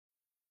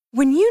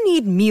When you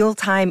need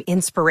mealtime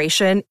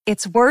inspiration,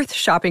 it's worth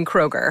shopping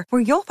Kroger,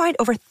 where you'll find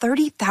over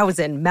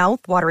 30,000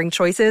 mouth-watering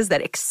choices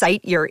that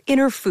excite your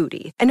inner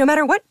foodie. And no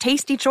matter what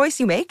tasty choice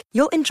you make,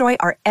 you'll enjoy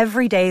our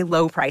everyday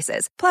low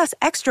prices, plus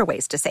extra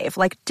ways to save,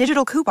 like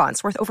digital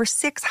coupons worth over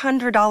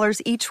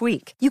 $600 each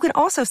week. You can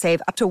also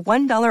save up to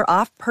 $1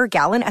 off per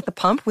gallon at the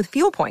pump with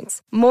fuel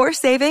points. More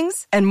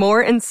savings and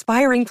more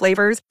inspiring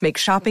flavors make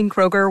shopping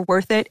Kroger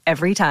worth it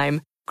every time.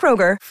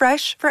 Kroger,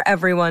 fresh for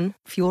everyone.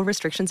 Fuel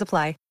restrictions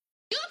apply.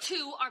 You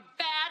two are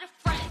bad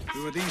friends.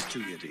 Who are these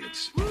two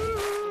idiots? A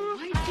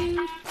white dude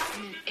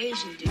and an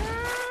Asian dude.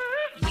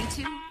 You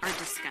two are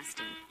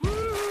disgusting.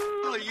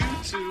 Well, you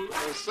two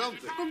are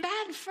something. We're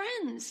bad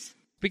friends.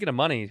 Speaking of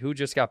money, who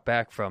just got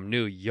back from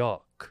New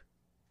York?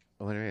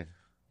 What do you mean?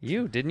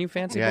 You, didn't you,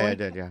 Fancy Boy? Yeah, I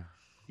did, yeah.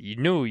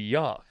 New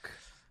York.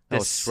 The That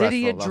was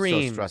city of stressful. I was so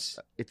dreams. stressed.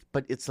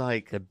 But it's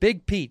like The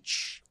Big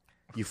Peach.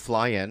 you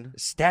fly in,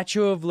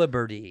 Statue of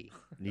Liberty.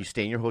 you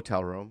stay in your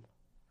hotel room,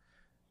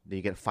 then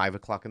you get 5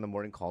 o'clock in the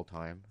morning call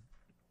time.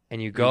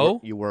 And you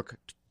go? You work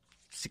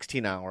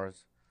 16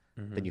 hours,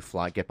 then you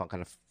fly, get back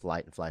on a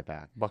flight and fly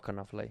back. Buck on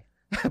a flight.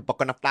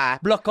 Buck on a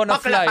flight. Buck on a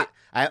flight.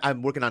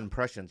 I'm working on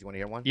impressions. You want to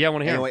hear one? Yeah, I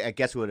wanna hear. Anyway, I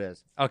guess who it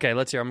is. Okay,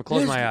 let's hear. I'm going to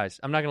close my eyes.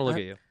 I'm not going to look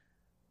at you.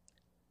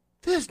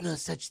 There's no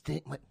such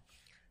thing.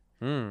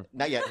 Hmm.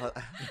 Not yet.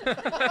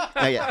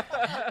 Not yet.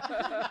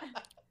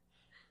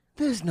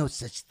 There's no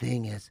such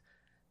thing as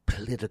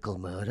political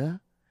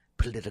murder,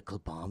 political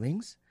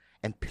bombings,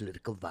 and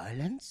political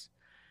violence.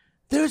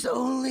 There's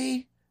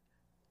only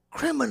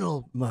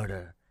criminal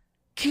murder,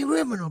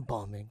 criminal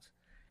bombings,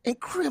 and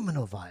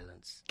criminal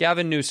violence.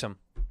 Gavin Newsom.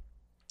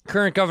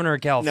 Current governor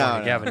of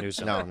California, Gavin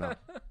Newsom. No.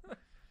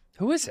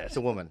 Who is it? It's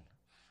a woman.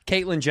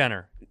 Caitlyn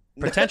Jenner.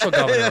 Potential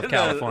governor of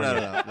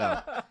California.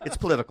 No. It's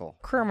political.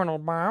 Criminal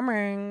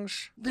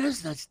bombings. There's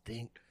such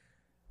thing.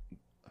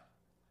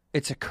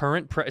 It's a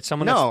current... it's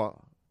someone that's...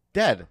 No.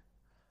 Dead.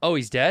 Oh,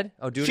 he's dead?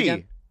 Oh, do it She.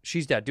 again?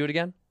 She's dead. Do it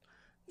again?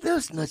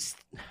 There's no...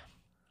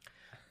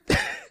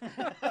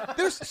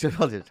 There's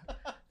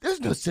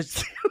no such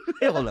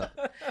thing. Hold up.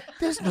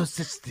 There's no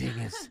such thing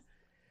as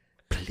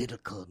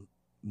political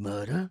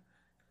murder,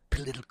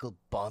 political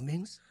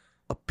bombings,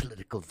 or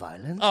political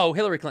violence. Oh,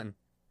 Hillary Clinton.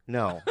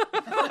 No.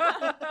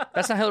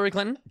 That's not Hillary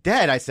Clinton?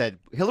 Dead, I said.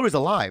 Hillary's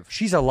alive.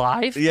 She's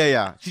alive?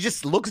 Yeah. She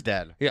just looks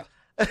dead. Yeah.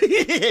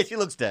 Yeah, she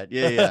looks dead.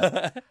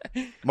 Yeah.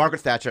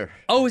 Margaret Thatcher.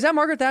 Oh, is that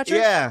Margaret Thatcher?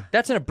 Yeah.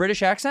 That's in a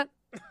British accent?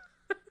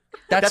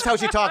 That's how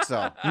she talks,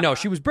 though. No,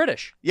 she was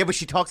British. Yeah, but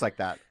she talks like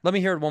that. Let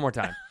me hear it one more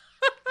time.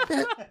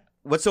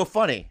 What's so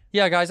funny?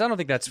 Yeah, guys, I don't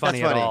think that's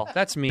funny, at all.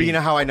 That's me. But you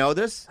know how I know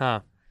this?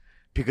 Huh.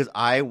 Because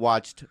I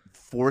watched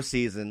 4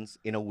 seasons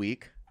in a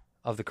week.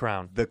 Of The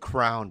Crown. The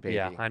Crown, baby.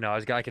 Yeah, I know.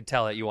 I could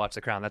tell that you watched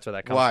The Crown. That's where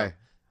that comes Why? from.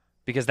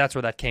 Because that's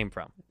where that came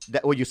from.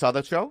 You saw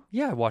that show?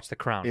 Yeah, I watched The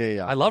Crown.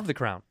 Yeah. I love The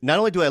Crown. Not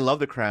only do I love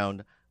The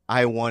Crown,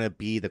 I want to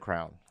be The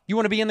Crown. You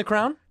want to be in The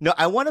Crown? No,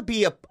 I want to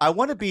be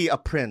a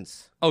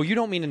prince. Oh, you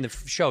don't mean in the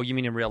show. You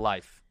mean in real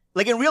life.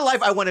 Like in real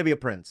life, I want to be a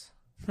prince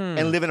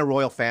and live in a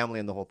royal family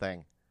and the whole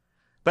thing.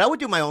 But I would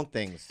do my own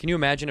things. Can you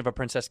imagine if a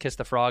princess kissed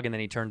the frog and then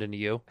he turned into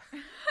you?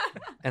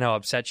 And how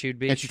upset she'd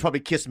be? And she'd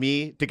probably kiss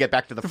me to get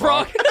back to the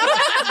frog.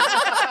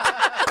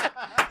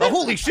 Oh,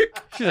 holy shit!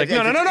 She's like,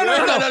 no.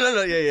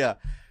 Yeah.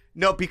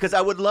 No, because I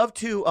would love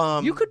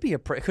to. You could be a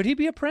prince. Could he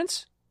be a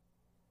prince?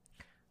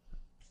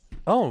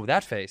 Oh,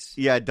 that face.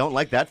 Yeah, I don't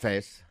like that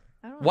face.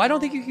 Why don't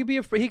think he could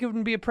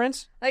be a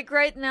prince? Like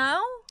right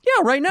now?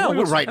 Yeah, right now.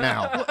 Right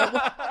now.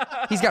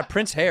 He's got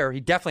prince hair. He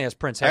definitely has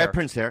prince I hair. have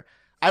prince hair.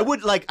 I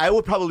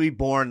would probably be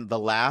born the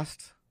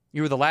last.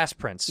 You were the last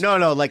prince.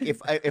 No. Like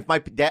if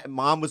my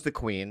mom was the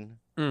queen,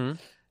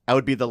 I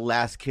would be the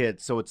last kid.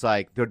 So it's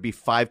like there'd be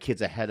 5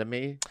 kids ahead of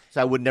me.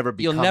 So I would never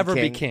be. You'll never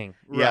be king.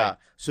 Yeah. Right.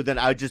 So then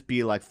I would just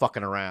be like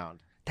fucking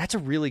around. That's a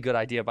really good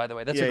idea, by the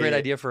way. That's a great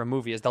idea for a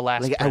movie. Is the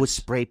last Like prince. I would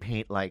spray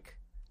paint like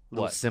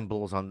little What?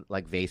 symbols on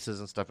like vases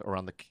and stuff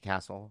around the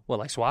castle. What,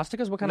 like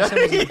swastikas? What kind of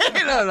symbols?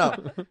 No.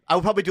 I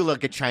would probably do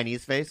like a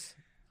Chinese face.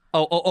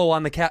 Oh,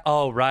 on the cat.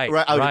 Oh, right.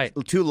 I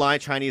would do 2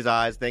 Chinese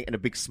eyes thing and a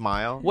big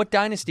smile. What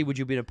dynasty would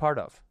you be a part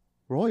of?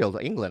 Royal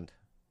England.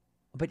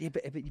 But you're.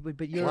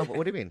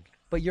 What do you mean?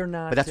 But you're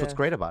not. But that's what's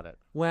great about it.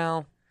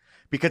 Well.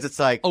 Because it's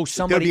like,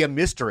 somebody there'd be a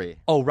mystery.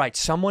 Oh, right.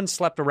 Someone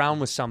slept around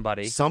with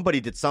somebody. Somebody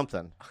did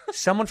something.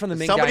 Someone from the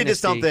Ming Somebody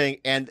Dynasty.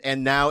 did something,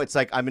 and now it's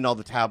like I'm in all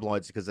the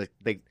tabloids because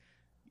they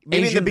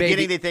maybe in the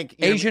beginning they think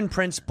Asian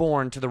prince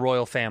born to the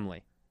royal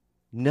family.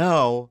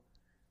 No,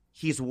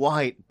 he's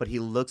white, but he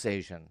looks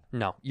Asian.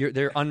 No,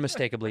 they're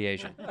unmistakably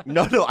Asian.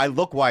 No, I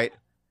look white.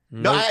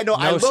 I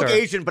look sir.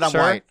 Asian, but I'm Sir,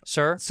 white.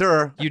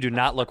 Sir, you do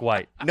not look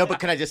white. No, but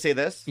can I just say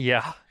this?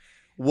 Yeah.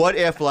 What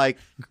if, like,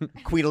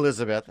 Queen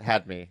Elizabeth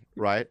had me,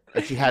 right?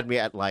 And she had me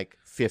at, like,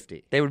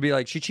 50. They would be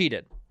like, she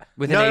cheated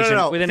with No,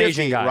 an 50,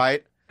 Asian guy.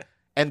 right?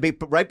 And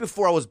right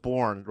before I was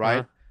born, right?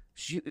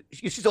 Uh-huh.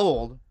 She's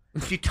old.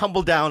 She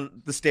tumbled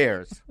down the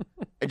stairs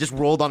and just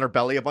rolled on her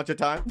belly a bunch of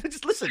times.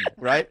 Just listen,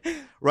 right?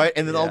 Right?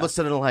 And then all of a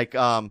sudden, like,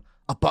 a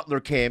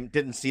butler came,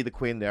 didn't see the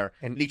queen there,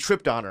 and he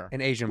tripped on her.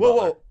 An Asian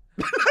butler.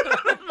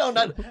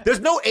 There's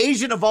no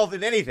Asian involved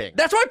in anything.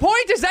 That's my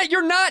point. Is that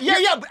you're not? Yeah.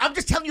 But I'm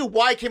just telling you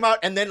why it came out,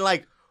 and then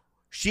like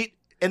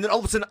and then all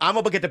of a sudden I'm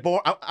about to get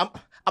born. I'm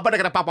about to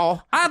get a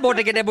papa. I'm about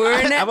to get born.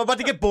 I'm about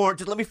to get born.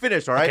 Just let me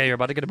finish, all right? Okay, you're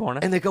about to get born.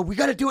 And they go, we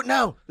got to do it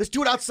now. Let's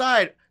do it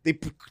outside. They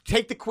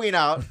take the queen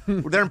out.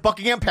 They're in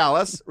Buckingham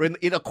Palace, or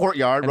in a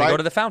courtyard, And right? they go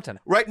to the fountain.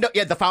 Right? No,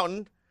 yeah, the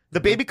fountain. The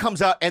baby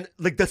comes out, and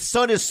like the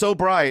sun is so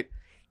bright.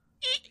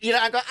 You know,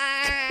 I go,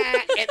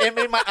 and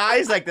in my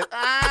eyes like this,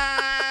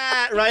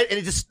 right? And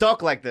it just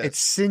stuck like this. It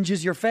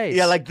singes your face.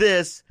 Yeah, like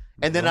this.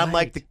 And then I'm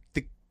like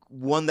the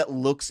one that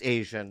looks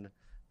Asian,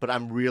 but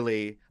I'm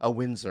really a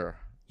Windsor.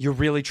 You're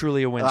really,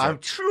 truly a Windsor. I'm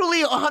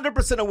truly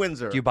 100% a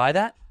Windsor. Do you buy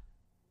that?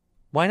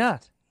 Why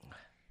not?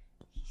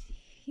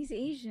 He's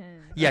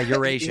Asian. Yeah,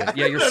 you're Asian.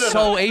 Yeah, you're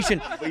so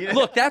Asian.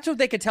 Look, that's what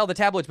they could tell the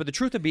tabloids, but the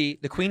truth would be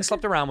the queen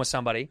slept around with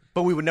somebody.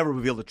 But we would never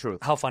reveal the truth.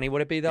 How funny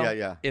would it be, though?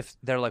 Yeah. If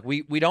they're like,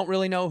 we don't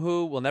really know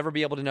who, we'll never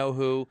be able to know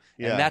who,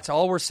 Yeah. and that's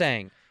all we're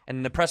saying.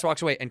 And the press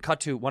walks away and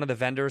cut to one of the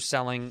vendors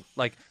selling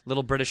like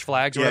little British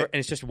flags, or whatever, and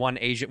it's just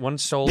one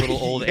sole little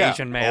old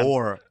Asian man.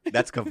 Or,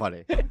 that's kind of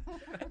funny.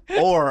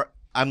 Or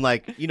I'm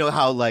like, you know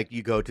how like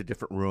you go to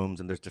different rooms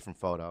and there's different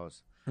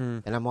photos.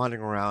 And I'm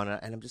wandering around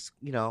and I'm just,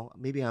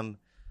 maybe I'm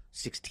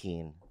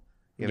 16.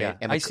 You know what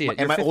I mean? I see it. And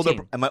You're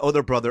 15.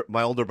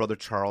 my older brother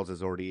Charles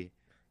is already,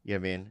 you know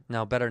what I mean?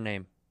 No, better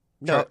name.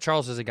 No.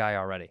 Charles is a guy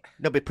already.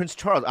 No, but Prince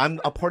Charles, I'm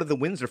a part of the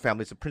Windsor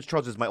family, so Prince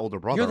Charles is my older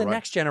brother. You're the right?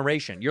 next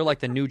generation. You're like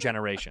the new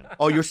generation.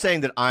 Oh, you're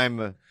saying that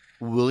I'm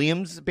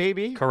William's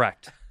baby?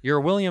 Correct. You're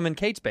William and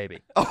Kate's baby.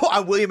 Oh,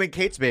 I'm William and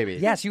Kate's baby.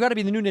 Yes, you got to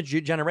be the new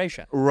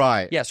generation.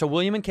 Right. Yeah, so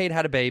William and Kate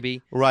had a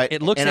baby. Right.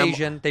 It looks And I'm-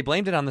 Asian. They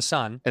blamed it on the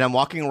sun. And I'm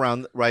walking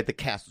around, right, the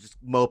castle, just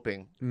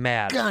moping.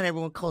 Mad. God,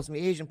 everyone calls me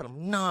Asian, but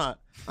I'm not.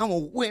 I'm a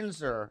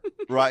Windsor.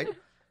 Right?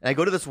 And I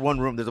go to this one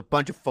room. There's a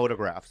bunch of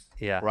photographs.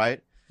 Yeah.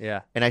 Right?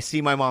 Yeah. And I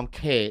see my mom,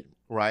 Kate,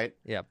 right?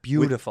 Yeah,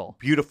 beautiful.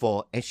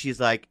 Beautiful. And she's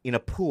like in a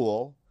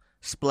pool,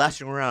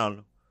 splashing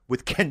around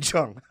with Ken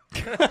Jeong.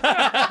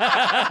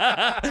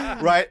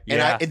 Right?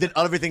 Yeah. And then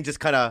everything just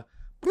kind of,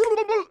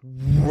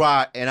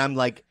 right. And I'm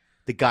like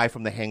the guy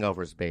from The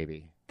Hangover's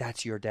baby.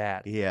 That's your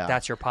dad. Yeah.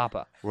 That's your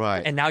papa.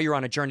 Right. And now you're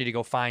on a journey to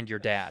go find your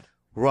dad.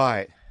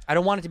 Right. I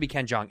don't want it to be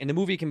Ken Jeong. In the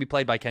movie, it can be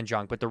played by Ken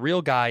Jeong, but the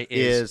real guy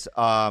Is,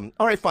 all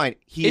right, fine.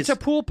 He's It's a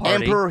pool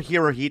party. Emperor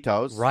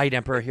Hirohito's right,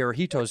 Emperor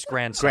Hirohito's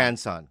grandson.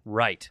 grandson.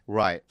 Right.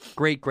 Right.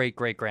 Great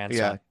grandson.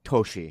 Yeah.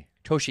 Toshi.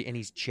 Toshi, and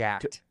he's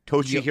jacked.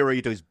 Toshi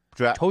Hirohito's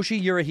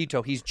Toshi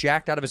Hirohito, he's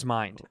jacked out of his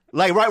mind.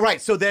 like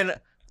right. So then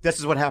this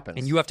is what happens.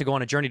 And you have to go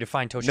on a journey to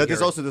find Toshi No,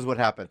 Hiro. this is what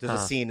happens. There's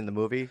a scene in the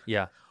movie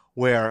Yeah.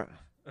 where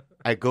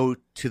I go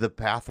to the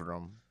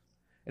bathroom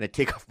and I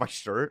take off my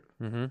shirt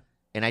Mm-hmm.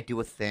 and I do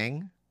a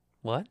thing.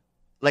 What?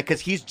 Like, because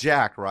he's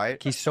jacked,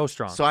 right? He's so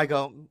strong. So I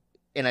go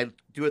and I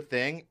do a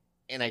thing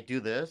and I do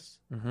this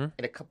Mm-hmm.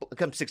 and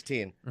I'm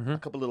 16. Mhm. A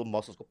couple little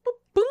muscles go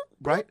boop, boop,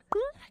 right?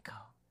 And I go,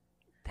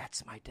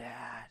 that's my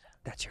dad.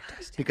 That's your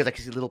destiny. Because I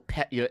can see little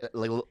like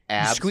little You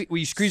abs.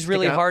 squeeze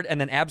really sticking out. hard,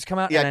 and then abs come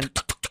out, Yeah, and then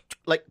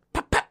like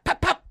pop, pop, pop,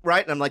 pop,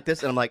 right? And I'm like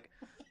this and I'm like,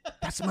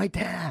 that's my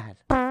dad.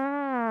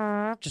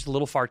 just a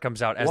little fart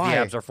comes out as Why? the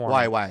abs are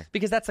forming. Why?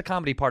 Because that's the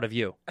comedy part of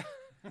you.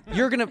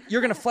 You're gonna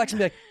flex and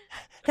be like,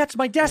 "That's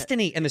my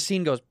destiny," and the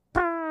scene goes.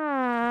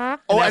 Oh,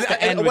 that's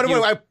the end with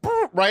you.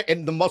 right?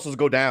 And the muscles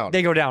go down.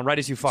 They go down right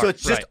as you fart. So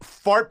it's just Right.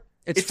 fart.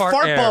 It's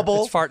fart air.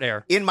 bubble. It's fart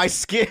air. In my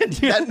skin.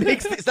 That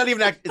makes it's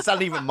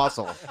not even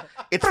muscle.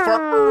 It's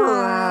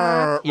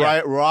fart.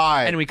 Yeah.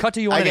 Right. And we cut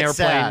to you on I an get airplane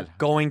sad.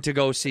 going to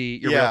go see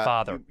your real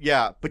father.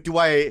 Yeah, but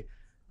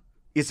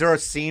is there a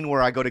scene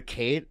where I go to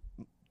Kate?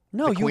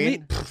 No, The you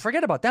queen?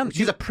 forget about them.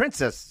 She's a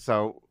princess,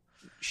 so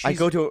I She's-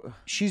 go to.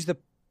 She's the.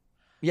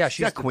 Yeah,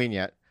 She's not queen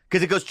yet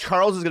because it goes.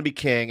 Charles is going to be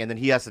king, and then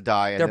he has to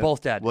die. And They're then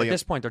both dead. William. At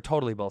this point, they're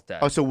totally both dead.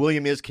 Oh, so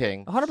William is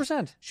king.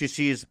 100%.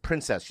 She's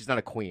princess. She's not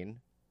a queen.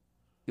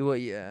 Well,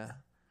 yeah.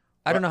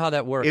 I don't know how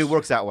that works. It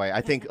works that way.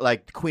 I think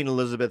like Queen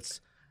Elizabeth's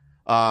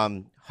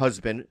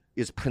husband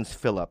is Prince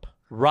Philip.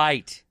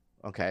 Right.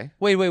 Okay.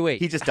 Wait.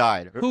 He just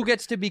died. Who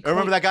gets to be queen?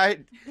 Remember that guy?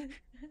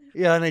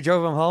 Yeah, and they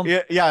drove him home.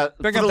 Yeah.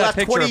 Bring For up the that last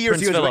picture 20 of years,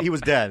 Prince Philip. he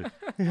was dead.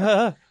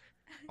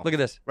 Look at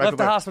this. Right, Left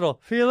the right. hospital.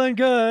 Feeling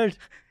good.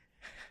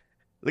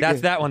 Look That's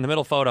at- that one, the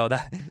middle photo.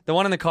 The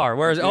one in the car.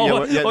 Where is it? Oh, Yeah,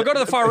 well, yeah, go to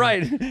the far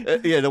right.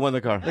 Yeah, the one in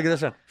the car. Look at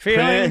this one.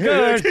 Feeling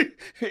good.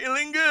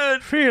 Feeling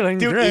good. Feeling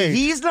Dude, great.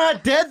 he's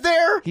not dead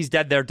there. He's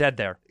dead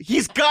there.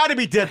 He's got to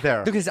be dead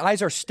there. Look, his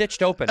eyes are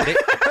stitched open.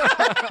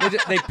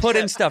 They put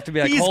in stuff to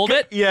be like, He's hold g-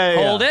 it. yeah,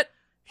 yeah. Hold it.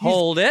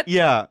 Hold it.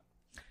 Yeah.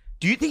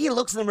 Do you think he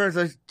looks in the mirror and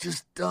says,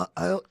 just, I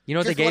You know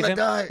what they just gave wanna him?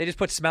 die. They just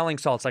put smelling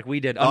salts like we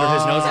did under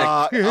his nose.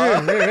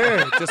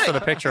 Like, just for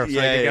the picture so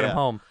they could get him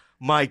home.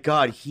 My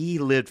God, he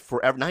lived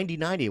forever.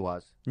 99 he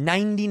was.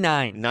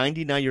 99.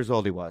 99 years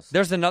old he was.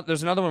 There's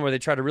another one where they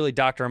try to really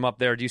doctor him up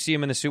there. Do you see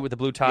him in the suit with the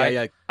blue tie?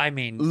 Yeah. I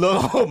mean,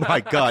 Oh, my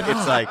God.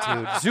 It's like,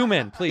 dude, zoom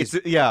in, please.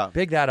 yeah.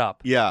 Big that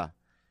up. Yeah.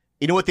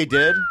 You know what they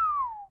did?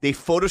 They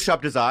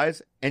photoshopped his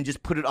eyes and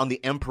just put it on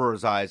the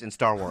Emperor's eyes in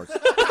Star Wars.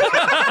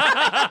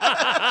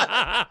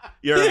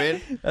 You know what I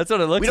mean? That's what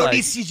it looks We don't like.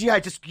 need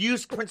CGI. Just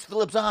use Prince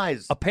Philip's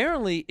eyes.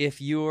 Apparently, if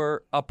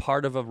you're a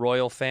part of a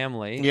royal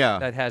family Yeah.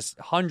 that has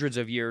hundreds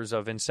of years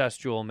of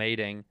incestual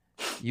mating,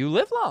 you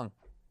live long.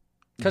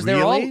 Because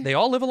Really? they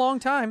all live a long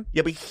time.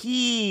 Yeah, but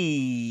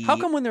he. How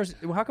come when there's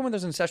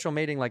incestual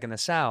mating like in the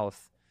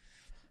South,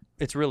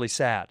 it's really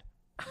sad?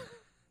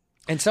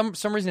 And some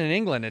reason in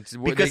England it's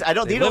Because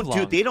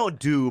they don't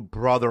do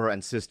brother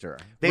and sister.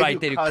 They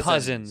do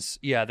cousins.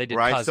 Yeah, they did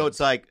right. cousins. So it's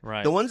like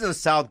Right. the ones in the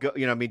South go.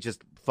 You know, what I mean,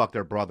 just fuck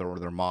their brother or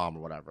their mom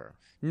or whatever.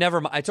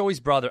 Never. It's always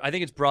brother. I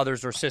think it's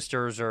brothers or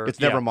sisters or. It's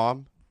never yeah.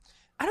 mom.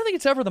 I don't think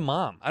it's ever the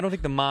mom. I don't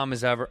think the mom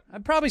is ever.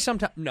 Probably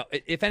sometimes. No.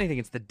 If anything,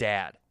 it's the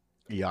dad.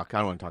 Yuck! I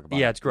don't want to talk about it.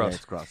 Yeah, it's gross. Yeah,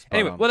 it's gross.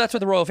 Anyway, But, well, that's what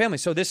the royal family.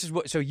 So this is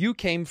what. So you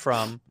came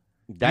from.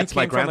 that's you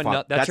my came from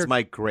grandfather. that's That's your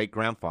my great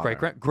grandfather.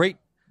 great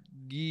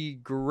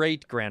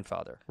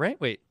grandfather. Right?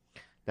 Wait.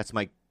 That's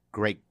my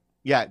great.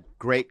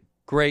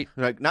 Great.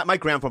 Like not my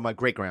grandfather, my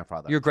great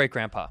grandfather. Your great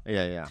grandpa.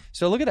 Yeah.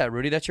 So look at that,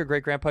 Rudy. That's your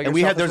great grandpa. And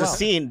we have there's a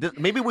scene.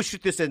 Maybe we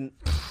shoot this in.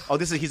 Oh,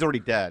 he's already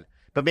dead.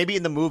 But maybe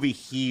in the movie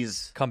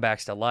he's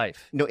Comebacks to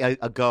life.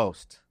 a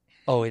ghost.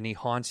 Oh, and he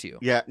haunts you.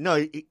 Yeah,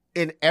 no.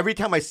 And every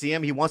time I see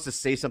him, he wants to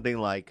say something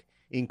like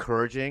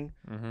encouraging.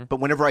 Mm-hmm. But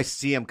whenever I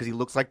see him, because he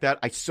looks like that,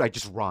 I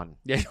just run.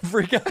 Yeah, you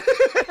freak out.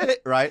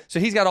 Right? So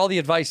he's got all the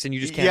advice, and you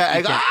just can't. Yeah, I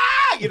you go, can't-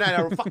 you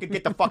know, I fucking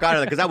get the fuck out of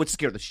there because that would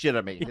scare the shit out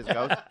of me. His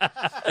ghost.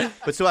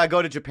 But so I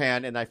go to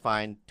Japan and I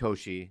find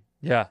Toshi.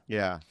 Yeah.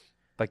 Yeah.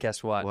 But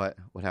guess what?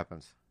 What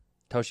happens?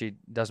 Toshi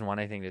doesn't want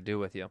anything to do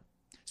with you.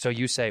 So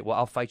you say, "Well,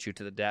 I'll fight you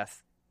to the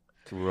death."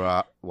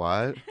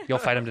 What? You'll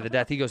fight him to the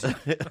death. He goes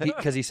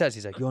because he's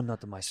like, "You're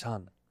not my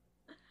son,"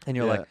 and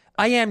you're Yeah. like,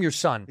 "I am your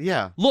son."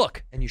 Yeah.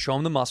 Look, and you show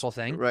him the muscle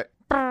thing. Right.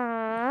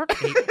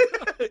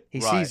 He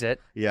Right. sees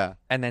it, Yeah.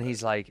 and then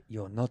he's like,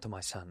 "You're not my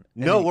son."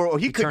 And No, then or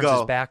he could turns go.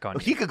 his back on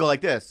He you. could go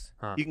like this.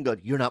 Huh. You can go.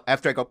 You're not.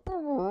 After I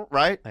go,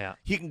 right? Yeah.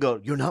 He can go.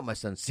 You're not my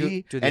son.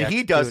 See, Do the and ac-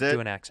 he does do, it. Do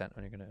an accent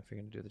when if you're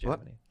gonna do the What?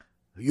 Japanese.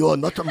 You're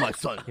not my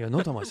son. You're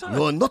not my son.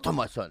 You're not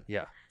my son.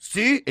 Yeah.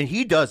 See, and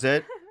he does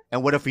it.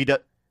 And what if he does?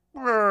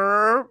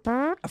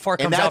 A fart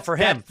comes out for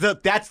him.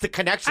 That's the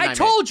connection. I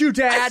told you, I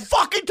Dad.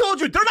 fucking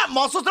told you. They're not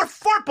muscles. They're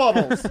fart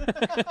bubbles.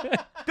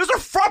 Those are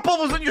fart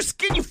bubbles in your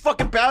skin, you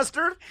fucking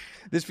bastard.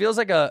 This feels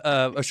like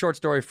a short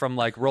story from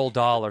like Roald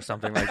Dahl or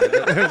something like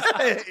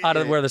that. Out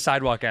of where the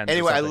sidewalk ends. or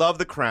Anyway, I something. love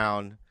The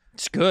Crown.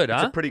 It's good,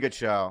 It's huh? a pretty good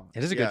show.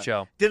 It is a good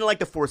show. Didn't like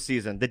the fourth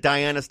season. The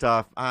Diana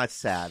stuff, it's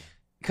sad.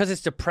 Because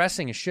it's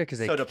depressing as shit. Because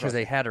So they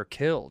depressing. had her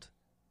killed.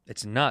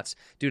 It's nuts,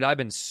 dude. I've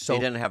been They so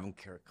didn't have him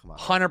care. Come on.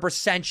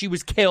 100%. She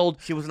was killed.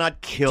 She was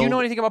not killed. Do you know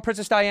anything about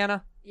Princess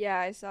Diana? Yeah,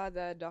 I saw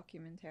the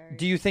documentary.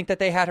 Do you think that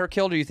they had her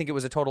killed, or do you think it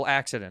was a total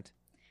accident?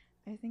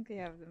 I think they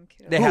have them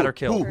killed. They had her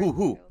killed.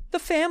 Who? The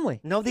family.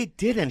 No, they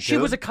didn't. She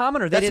dude. was a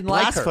commoner. They That's didn't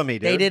like her. blasphemy,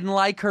 dude. They didn't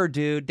like her,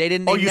 dude. They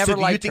didn't. They Oh, you never so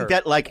do you liked think her.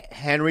 that like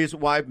Henry's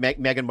wife,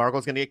 Meghan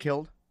Markle's gonna get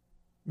killed?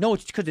 No,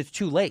 it's because it's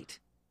too late.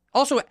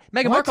 Also,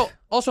 Meghan What? Markle.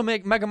 Also,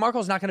 Meghan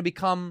Markle's not going to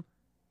become.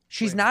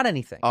 She's not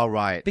anything. All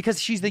right.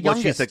 Because she's the Well,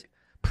 youngest. she's the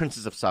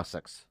Princess of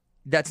Sussex.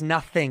 That's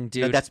nothing,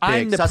 dude. No, that's big.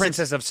 I'm the Sussex-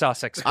 Princess of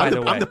Sussex, by I'm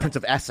the way. I'm the Prince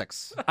of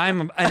Essex. Yeah.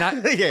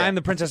 I'm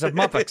the Princess of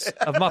Muffix.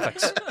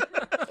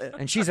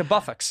 And she's a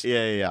Buffix.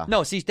 Yeah.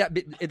 No, see, if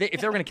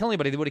they were going to kill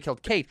anybody, they would have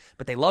killed Kate.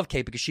 But they love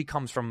Kate because she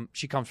comes from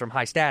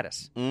high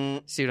status.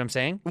 See what I'm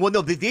saying? Well,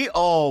 no, they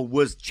all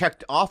was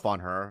checked off on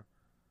her.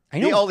 I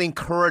know. They all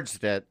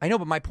encouraged it. I know,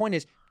 but my point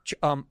is,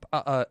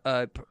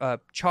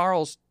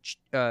 Charles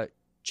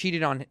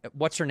cheated on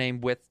what's her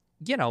name with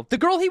the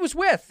girl he was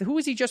with. Who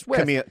was he just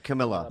with?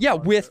 Camilla. Yeah,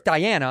 with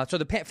Diana. So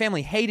the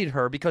family hated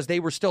her because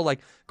they were still like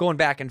going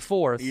back and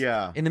forth.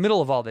 Yeah. In the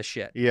middle of all this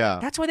shit. Yeah.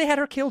 That's why they had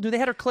her killed. They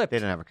had her clipped. They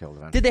didn't have her killed.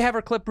 Then. Did they have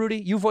her clipped, Rudy?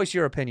 You voice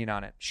your opinion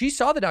on it. She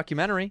saw the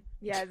documentary.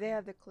 Yeah, they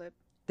have the clip.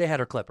 They had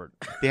her clippered.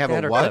 They have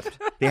had a her what?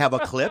 clipped. They have a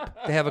clip?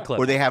 They have a clip.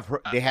 Or they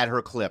had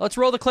her clip? Let's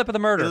roll the clip of the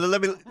murder.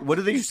 What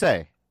did you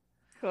say?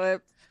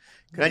 Clip.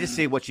 Can I just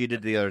say what she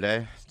did the other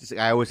day?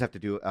 I always have to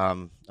do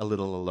a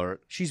little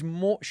alert. She's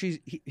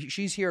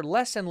here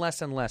less and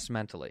less and less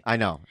mentally. I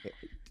know,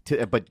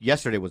 but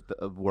yesterday was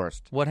the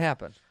worst. What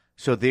happened?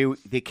 So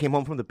they came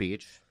home from the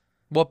beach.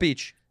 What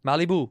beach?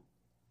 Malibu.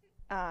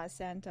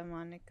 Santa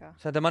Monica.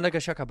 Santa Monica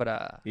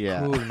Shakabara.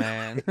 Yeah. Cool,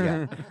 man.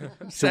 Yeah.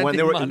 So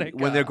Santa when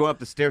Monica. they're going up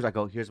the stairs, I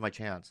go, "Here's my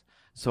chance."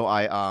 So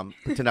I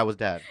pretend I was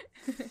dead.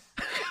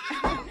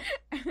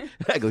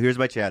 I go, "Here's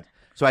my chance."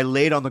 So I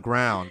laid on the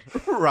ground,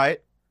 right?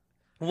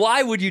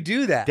 Why would you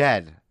do that?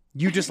 Dead.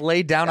 You just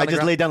laid down on I the just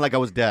ground? laid down like I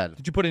was dead.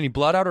 Did you put any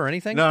blood out or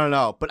anything?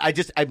 No. But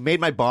I made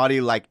my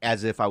body like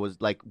as if I was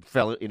like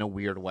fell in a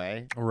weird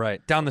way.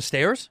 Right. Down the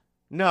stairs?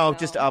 No,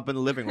 just up in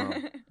the living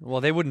room.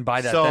 Well, they wouldn't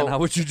buy that So- then. How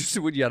would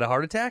you would you had a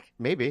heart attack?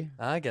 Maybe.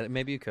 I get it.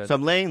 Maybe you could. So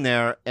I'm laying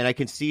there and I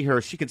can see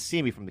her. She can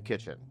see me from the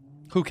kitchen.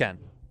 Who can?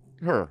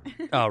 Her.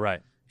 Oh,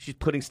 right. She's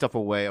putting stuff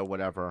away or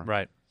whatever.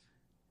 Right.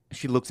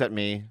 She looks at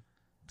me.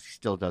 She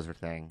still does her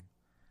thing.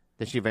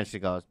 Then she eventually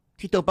goes,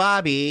 "Tito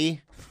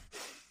Bobby."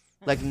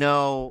 Like,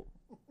 no,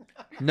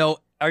 No.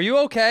 Are you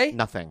okay?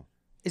 nothing.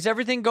 Is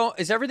everything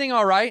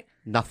all right?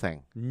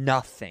 Nothing.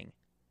 Nothing.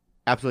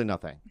 Absolutely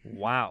nothing.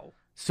 Wow.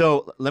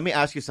 So let me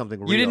ask you something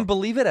real. You didn't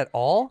believe it at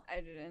all? I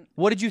didn't.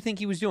 What did you think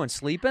he was doing?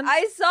 Sleeping?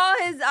 I saw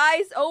his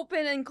eyes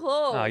open and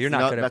close. Oh, you're not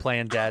No, good at that's-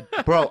 playing dead.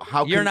 Bro,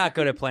 how You're can... not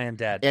good at playing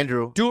dead.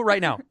 Andrew. Do it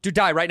right now.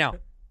 Die right now.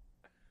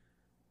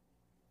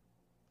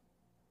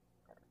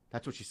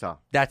 That's what she saw.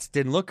 That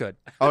didn't look good.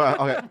 All right,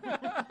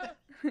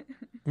 okay.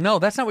 No,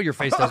 that's not what your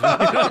face does.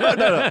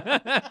 No.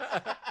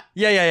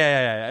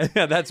 Yeah.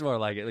 That's more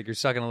like it. Like you're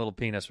sucking a little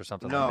penis or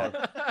something No. like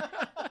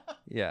that.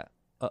 Yeah.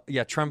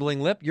 Yeah,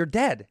 trembling lip. You're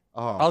dead.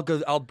 Oh.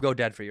 I'll go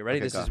dead for you. Ready?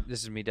 Okay, This go.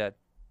 is me dead.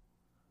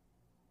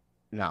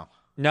 No.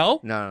 No?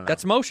 No.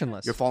 That's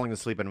motionless. You're falling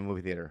asleep in a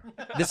movie theater.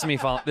 This is me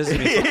falling. This is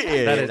me. Yeah,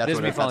 This that's is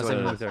what me it- falling that's asleep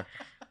in what the it movie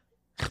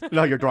theater.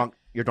 No, you're drunk.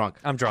 You're drunk.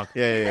 I'm drunk.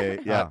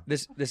 Yeah.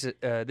 This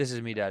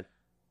is me dead.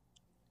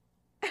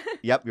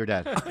 Yep, you're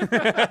dead. You're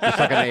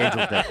sucking an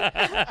angel's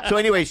dick. So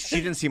anyway, she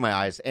didn't see my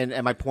eyes,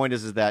 and my point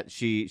is that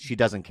she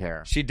doesn't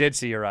care. She did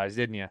see your eyes,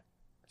 didn't you?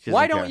 She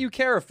Why doesn't don't care. you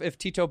care if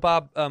Tito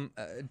Bob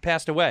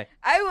passed away?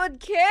 I would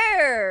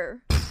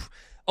care.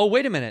 Oh,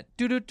 wait a minute.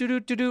 Do.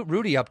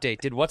 Rudy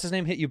update. Did what's his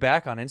name hit you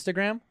back on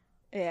Instagram?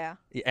 Yeah.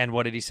 And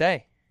what did he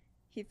say?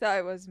 He thought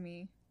it was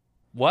me.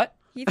 What?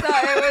 He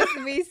thought it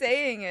was me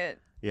saying it.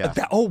 Yeah.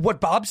 What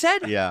Bob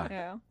said? Yeah.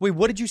 Yeah. Wait,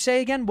 what did you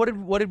say again? What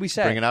did we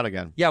say? Bring it out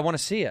again. Yeah, I want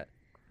to see it.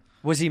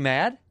 Was he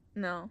mad?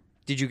 No.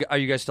 Are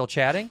you guys still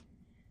chatting?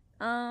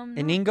 No.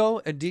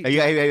 Iningo?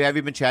 Have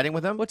you been chatting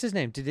with him? What's his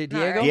name? Diego?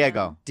 right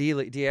Diego.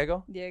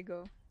 Diego?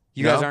 Diego.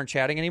 You guys No? aren't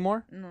chatting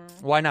anymore? No.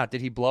 Why not?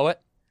 Did he blow it?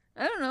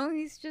 I don't know.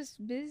 He's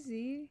just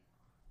busy.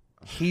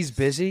 He's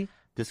busy.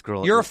 This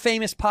girl. You're a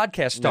famous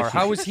podcast star. No,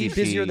 How is he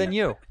busier than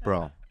you?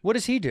 Bro, What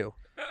does he do?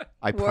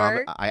 I promise.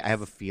 Work. I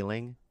have a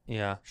feeling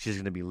Yeah. she's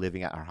going to be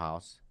living at our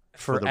house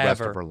Forever. for the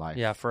rest of her life.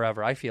 Yeah,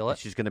 forever. I feel it.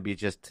 She's going to be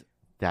just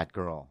that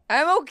girl.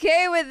 I'm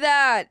okay with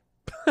that.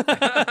 What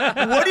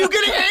are you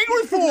getting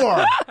angry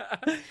for?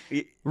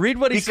 Read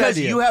what he said Because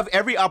to you have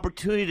every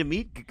opportunity to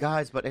meet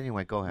guys. But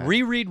anyway, go ahead.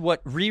 Reread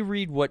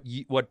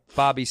what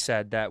Bobby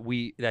said that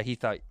he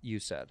thought you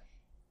said.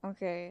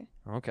 Okay.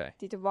 Okay.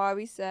 Tito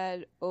Bobby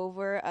said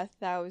over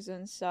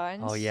 1,000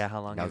 suns. Oh yeah,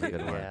 how long? That was a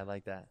good word. Yeah, I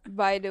like that.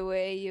 By the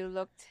way, you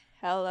looked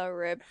hella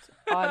ripped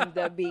on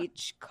the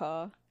beach,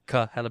 ka.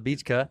 Hella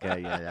beach ka.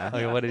 Yeah.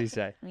 Okay, what did he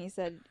say? And he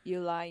said, you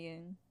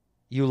lying.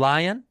 You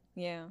lying?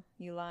 Yeah,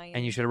 you lying.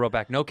 And you should have wrote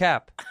back, no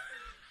cap.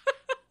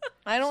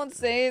 I don't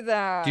say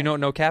that. Do you know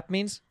what no cap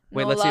means?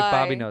 Wait, No let's see if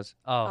Bobby lie. knows.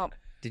 Oh. Oh.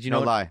 Did you No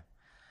know? lie.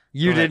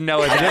 You Go ahead. didn't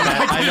know it.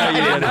 I know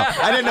you didn't.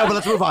 I didn't know, but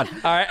let's move on. All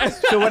right.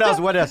 So what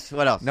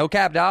else? No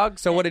cap, dog.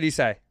 So what did he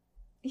say?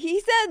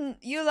 He said,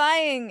 you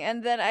lying.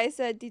 And then I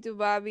said, Tito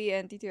Bobby,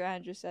 and Tito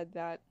Andrew said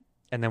that.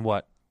 And then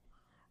what?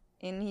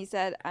 And he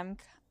said, I'm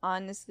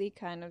honestly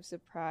kind of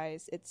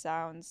surprised. It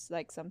sounds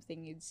like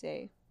something you'd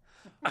say.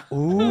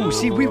 Ooh,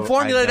 see, we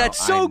formulated I know, that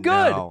so I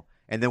good. know.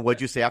 And then what'd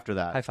you say after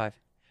that? High five.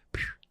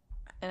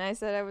 And I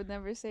said I would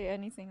never say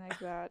anything like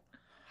that.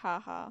 Ha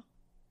ha.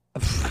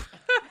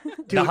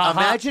 Dude, ha-ha.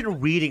 imagine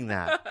reading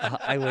that.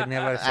 I would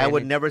never say I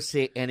would anything. never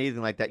say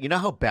anything like that. You know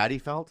how bad he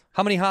felt?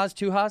 How many ha's?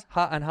 2 ha's?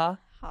 Ha and ha?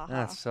 Ha ha.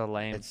 That's so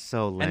lame. It's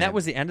so lame. And that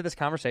was the end of this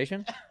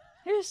conversation?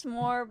 There's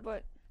more,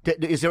 but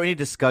Is there any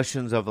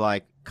discussions of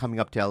like coming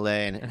up to LA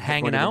and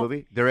hanging going to the out?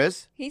 movie? There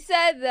is. he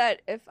said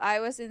that if I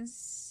was in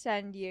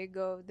San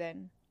Diego,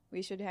 then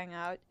we should hang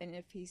out. And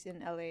if he's in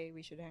LA,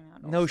 we should hang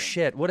out. No also.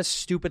 shit. What a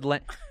stupid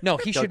No,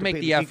 he should make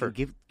the effort.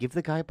 Give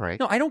the guy a break.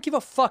 No, I don't give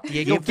a fuck,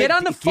 Diego. Give Get the-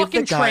 on the give the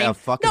fucking guy train. a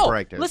fucking no,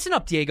 break, dude. listen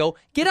up, Diego.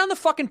 Get on the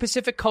fucking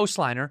Pacific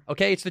Coastliner,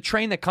 okay? It's the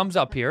train that comes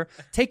up here.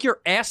 Take your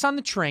ass on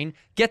the train,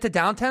 get to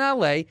downtown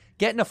LA,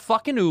 get in a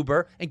fucking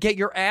Uber, and get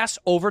your ass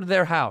over to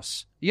their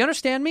house. You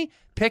understand me?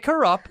 Pick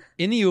her up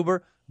in the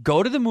Uber,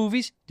 go to the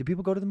movies. Do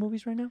people go to the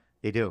movies right now?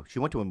 They do. She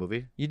went to a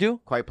movie. You do?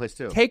 Quiet Place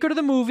too. Take her to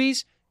the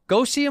movies,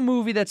 go see a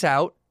movie that's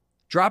out,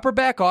 drop her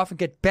back off, and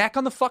get back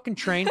on the fucking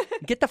train,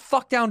 and get the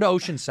fuck down to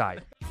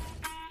Oceanside.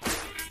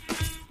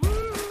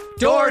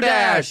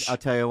 DoorDash! I'll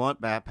tell you what,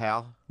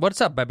 pal. What's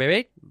up,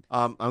 baby?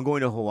 I'm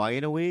going to Hawaii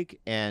in a week,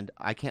 and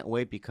I can't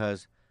wait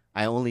because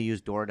I only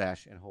use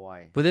DoorDash in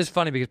Hawaii. But this is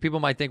funny because people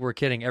might think we're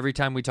kidding. Every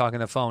time we talk on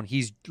the phone,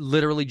 he's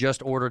literally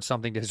just ordered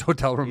something to his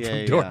hotel room from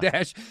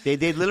DoorDash.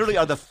 They literally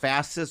are the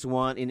fastest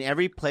one in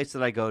every place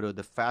that I go to.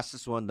 The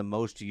fastest one, the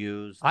most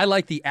used. I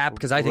like the app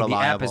because I think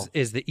Reliable. the app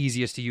is the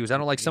easiest to use. I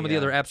don't like some of the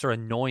Yeah. other apps are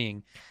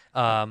annoying. So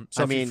I if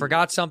you mean-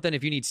 forgot something,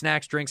 if you need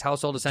snacks, drinks,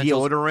 household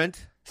essentials, Deodorant,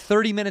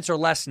 30 minutes or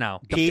less now.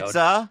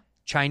 pizza,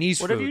 Chinese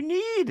whatever food. you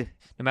need.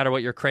 No matter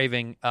what you're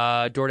craving,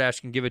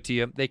 DoorDash can give it to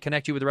you. They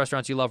connect you with the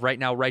restaurants you love right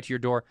now, right to your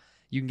door.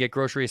 You can get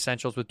grocery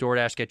essentials with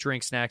DoorDash, get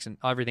drinks, snacks, and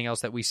everything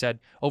else that we said.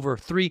 Over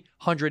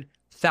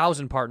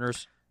 300,000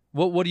 partners.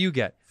 What do you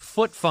get?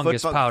 Foot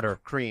fungus Foot powder.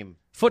 cream.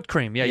 Foot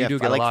cream. Yeah, you do I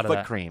get like a lot of foot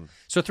that. cream.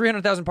 So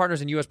 300,000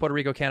 partners in U.S., Puerto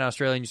Rico, Canada,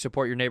 Australia, and you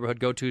support your neighborhood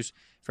go-tos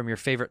from your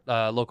favorite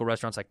local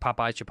restaurants like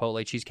Popeyes,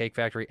 Chipotle, Cheesecake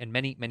Factory, and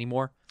many, many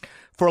more.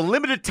 For a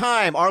limited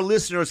time, our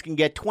listeners can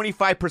get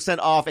 25%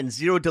 off and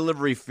zero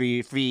delivery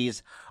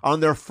fees on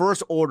their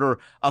first order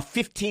of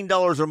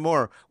 $15 or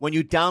more when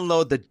you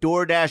download the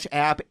DoorDash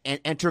app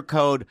and enter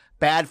code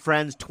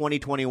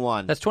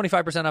BADFRIENDS2021. That's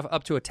 25% off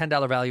up to a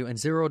 $10 value and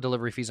zero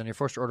delivery fees on your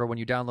first order when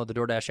you download the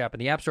DoorDash app in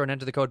the App Store and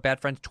enter the code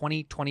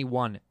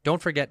BADFRIENDS2021.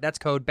 Don't forget, that's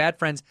code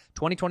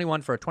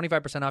BADFRIENDS2021 for a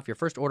 25% off your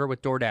first order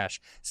with DoorDash.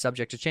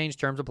 Subject to change.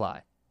 Terms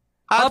apply.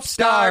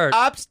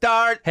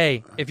 Upstart.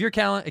 Hey, if you're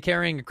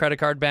carrying a credit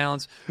card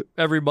balance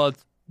every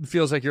month, it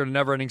feels like you're in a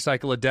never-ending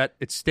cycle of debt.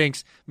 It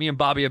stinks. Me and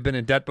Bobby have been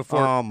in debt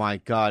before. Oh, my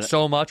God.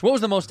 So much. What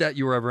was the most debt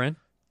you were ever in?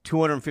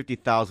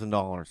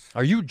 $250,000.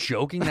 Are you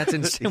joking? That's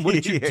insane. What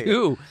did you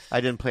do?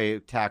 I didn't pay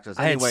taxes.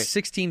 I Anyway, had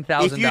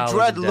 $16,000. if you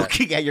dread in debt.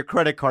 looking at your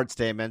credit card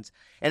statements,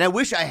 and I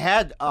wish I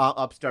had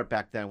Upstart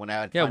back then when I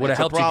had Yeah, would have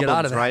financial helped you get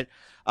out of problems,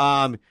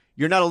 right?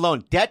 You're not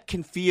alone. Debt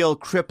can feel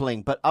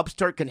crippling, but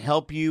Upstart can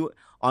help you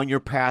on your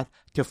path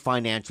to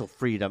financial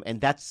freedom,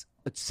 and it's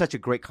such a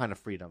great kind of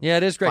freedom. Yeah,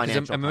 it is great because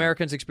Financial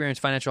Americans experienced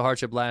financial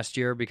hardship last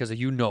year because of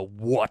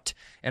what.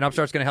 And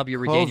Upstart's going to help you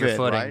regain your COVID,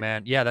 footing, right?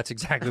 man. Yeah, that's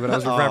exactly what I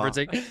was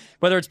referencing.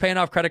 Whether it's paying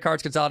off credit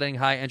cards, consolidating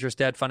high-interest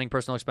debt, funding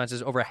personal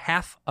expenses, over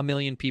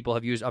 500,000 people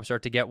have used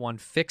Upstart to get one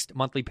fixed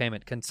monthly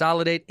payment.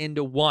 Consolidate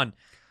into one.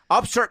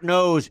 Upstart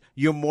knows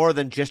you're more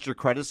than just your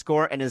credit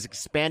score and is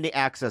expanding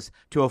access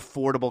to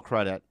affordable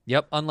credit.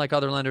 Yep, unlike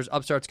other lenders,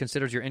 Upstart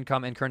considers your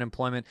income and current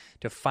employment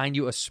to find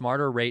you a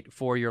smarter rate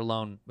for your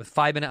loan. With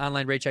 5-minute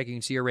online rate check, you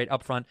can see your rate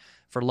upfront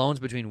for loans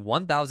between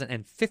 $1,000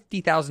 and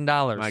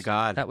 $50,000. My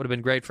God. That would have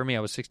been great for me.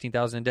 I was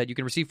 $16,000 in debt. You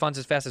can receive funds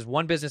as fast as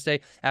one business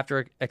day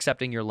after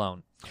accepting your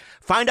loan.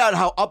 Find out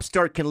how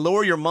Upstart can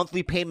lower your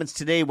monthly payments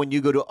today when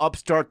you go to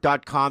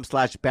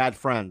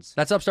upstart.com/badfriends.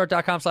 That's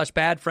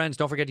upstart.com/badfriends.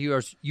 Don't forget to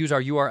use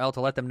our URL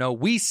to let them know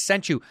we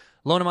sent you.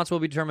 Loan amounts will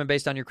be determined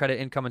based on your credit,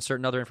 income, and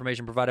certain other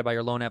information provided by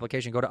your loan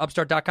application. Go to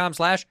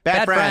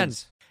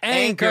upstart.com/badfriends.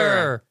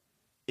 Anchor.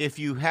 If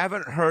you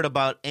haven't heard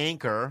about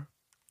Anchor,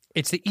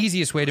 It's the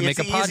easiest way to make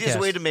a podcast. It's the easiest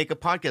way to make a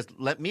podcast.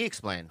 Let me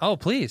explain. Oh,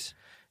 please.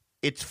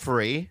 It's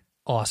free.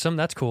 Awesome.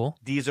 That's cool.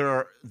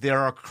 There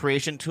are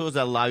creation tools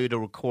that allow you to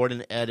record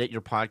and edit your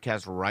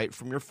podcast right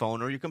from your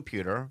phone or your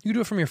computer. You can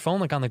do it from your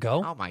phone, like on the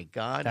go. Oh my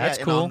God. That's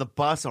And cool. on the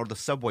bus or the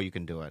subway you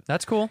can do it.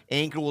 That's cool.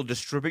 Anchor will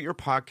distribute your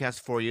podcast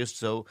for you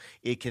so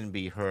it can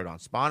be heard on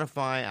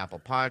Spotify, Apple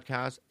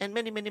Podcasts, and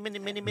many more.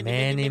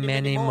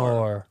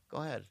 Go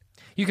ahead.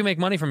 You can make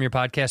money from your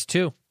podcast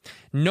too.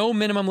 No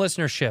minimum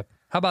listenership.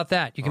 How about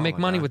that? You can make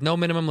money with no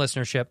minimum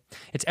listenership.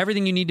 It's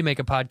everything you need to make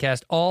a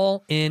podcast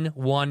all in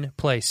one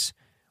place.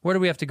 Where do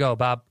we have to go,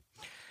 Bob?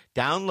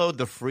 Download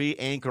the free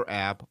Anchor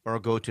app or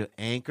go to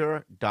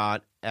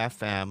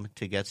anchor.fm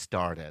to get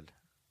started.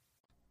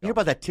 You hear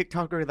about that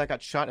TikToker that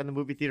got shot in the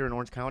movie theater in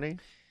Orange County?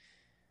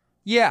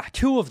 Yeah,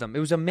 2 of them. It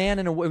was a man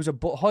and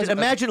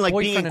Imagine like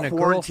being boyfriend in and a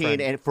quarantine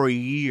girlfriend. and for a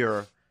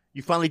year,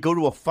 you finally go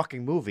to a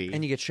fucking movie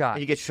And you get shot.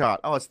 And you get shot.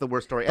 Oh, it's the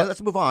worst story.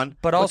 Let's move on.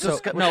 But What's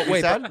also, this- no, what wait,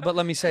 you said? but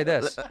let me say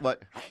this.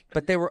 What?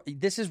 But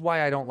this is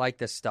why I don't like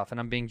this stuff, and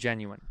I'm being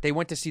genuine. They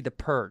went to see The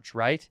Purge,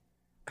 right?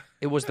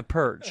 It was The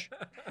Purge.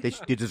 They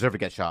deserve to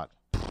get shot.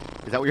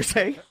 Is that what you're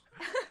saying?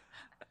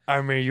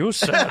 I mean, you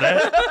said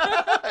it.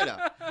 I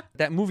know.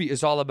 That movie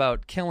is all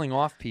about killing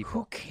off people.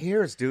 Who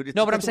cares, dude?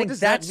 No, but I'm what saying does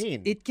that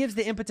mean? it gives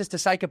the impetus to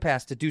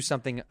psychopaths to do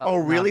something. Oh,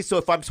 really? So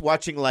if I'm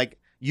watching like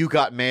You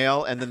Got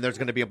Mail, and then there's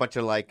going to be a bunch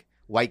of like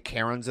white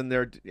Karens in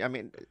there. I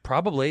mean,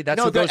 Probably. That's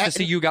No, who goes they're- to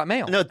see You Got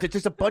Mail. no, there's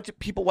just a bunch of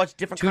people watch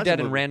different. 2 kinds dead of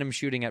in movies. random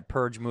shooting at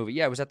Purge movie.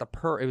 Yeah, it was at the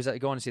Purge. It was at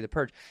going to see The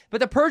Purge. But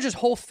The Purge's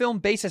whole film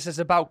basis is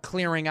about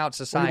clearing out When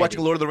society. you're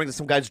watching Lord of the Rings, and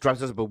some guys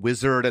dressed up as a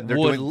wizard, and they're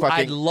doing fucking.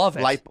 I'd love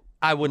it.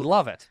 I would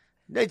love it.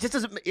 It just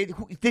doesn't.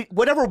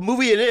 Whatever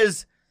movie it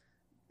is,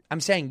 I'm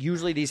saying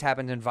usually these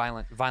happen in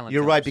violent. you're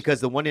films. right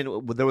because there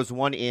was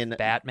one in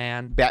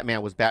Batman.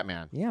 Batman was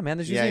Batman. Yeah, man.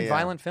 There's Yeah, usually yeah.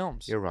 violent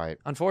films. You're right.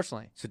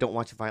 Unfortunately, So don't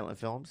watch violent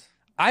films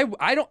I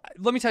don't.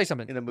 Let me tell you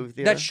something. in a movie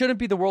theater. That shouldn't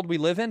be the world we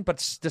live in. But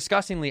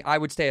disgustingly, I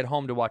would stay at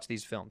home to watch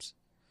these films.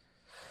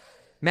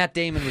 Matt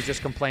Damon was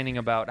just complaining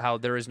about how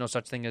there is no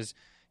such thing as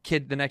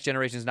the next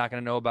generation is not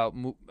going to know about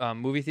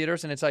movie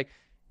theaters, and it's like,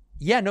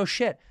 yeah, no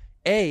shit.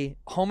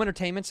 Home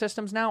entertainment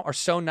systems now are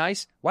so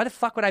nice. Why the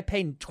fuck would I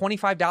pay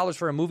 $25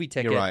 for a movie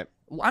ticket? You're right.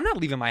 I'm not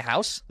leaving my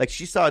house. Like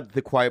she saw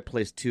The Quiet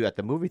Place 2 at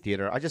the movie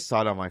theater. I just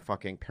saw it on my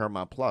fucking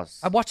Paramount Plus.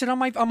 I watched it on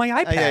my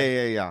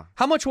iPad. Yeah.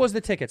 How much was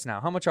the tickets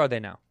now? How much are they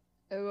now?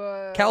 It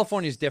was,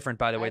 California's different,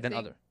 by the way, I than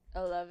think other.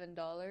 $11.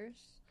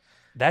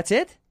 That's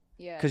it?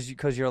 Yeah.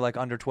 Because you're like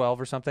under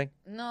 12 or something?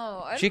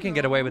 No, I She don't can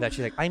get know. away with that.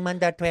 She's like, I'm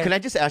under 12. Can I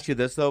just ask you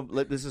this though?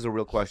 This is a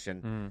real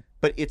question.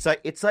 But it's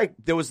like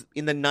there was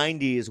in the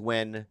 90s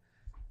when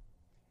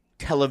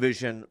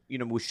television,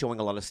 was showing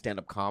a lot of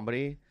stand-up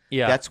comedy.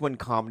 Yeah. That's when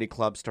comedy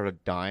clubs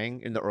started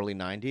dying in the early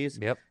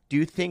 90s. Yep. Do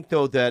you think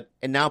though that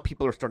and now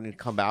people are starting to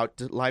come out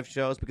to live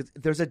shows because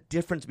there's a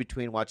difference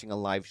between watching a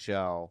live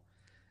show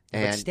But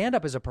And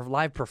stand-up is a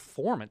live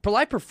performance.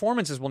 Live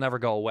performances will never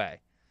go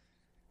away.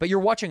 But you're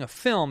watching a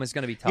film is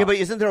going to be tough. yeah, but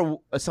isn't there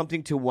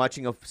something to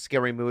watching a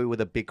scary movie with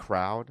a big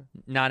crowd?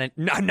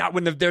 not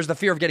when there's the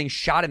fear of getting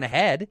shot in the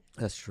head.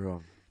 That's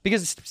true.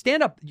 Because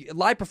stand-up,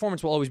 live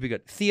performance will always be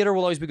good. Theater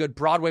will always be good.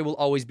 Broadway will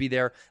always be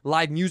there.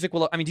 Live music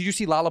will. I mean, did you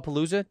see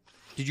Lollapalooza?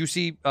 Did you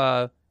see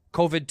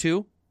COVID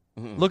 2?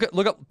 Look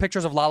at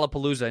pictures of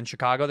Lollapalooza in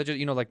Chicago. That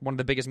like one of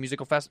the biggest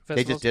musical festivals.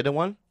 They just did a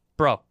one?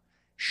 Bro,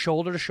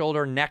 shoulder to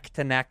shoulder, neck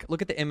to neck.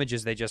 Look at the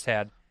images they just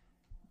had.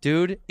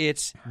 Dude,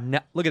 it's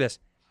look at this.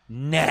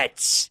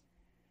 Nuts.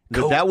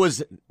 That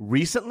was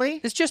recently?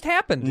 This just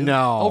happened, dude.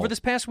 No. Over this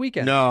past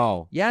weekend.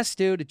 No. Yes,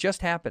 dude, it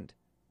just happened.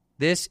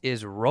 This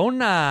is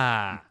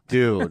Rona.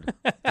 Dude.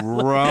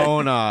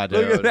 Rona,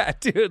 dude. Look at that,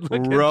 dude.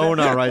 Look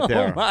Rona at that. right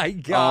there. Oh, my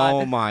God.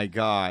 Oh, my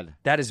God.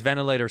 That is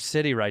Ventilator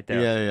City right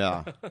there.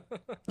 Yeah.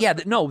 Yeah,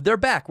 no, they're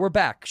back. We're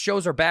back.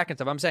 Shows are back and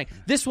stuff. I'm saying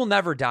this will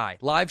never die.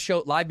 Live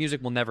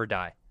music will never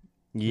die.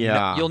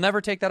 Yeah. You'll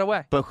never take that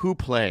away. But who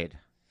played?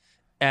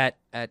 At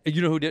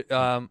you know who did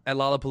at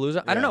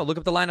Lollapalooza? I don't know. Look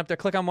up the lineup there.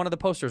 Click on one of the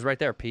posters right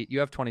there, Pete. You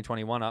have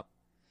 2021 up.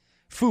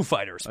 Foo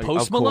Fighters,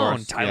 Post Of Malone,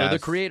 course, Tyler the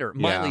yes. Creator,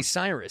 Yeah. Miley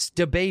Cyrus,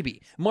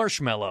 DaBaby,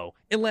 Marshmello,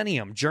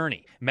 Illenium,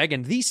 Journey,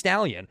 Megan Thee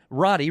Stallion,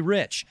 Roddy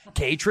Ricch,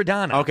 Kay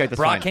Tradana, Okay, that's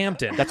fine.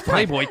 Brockhampton, That's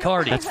fine. Playboy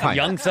Cardi, That's fine.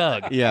 Young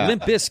Thug, Yeah.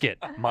 Limp Bizkit,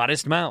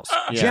 Modest Mouse,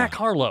 Yeah. Jack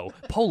Harlow,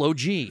 Polo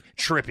G,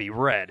 Trippie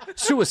Redd,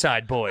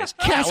 Suicide Boys,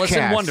 Alice in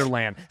Cash.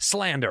 Wonderland,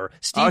 Slander,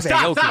 Steve Oh,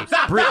 stop, Aoki,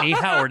 stop. Brittany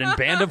Howard and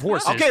Band of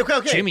Horses, Okay.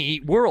 Jimmy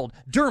Eat World,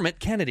 Dermot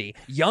Kennedy,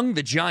 Young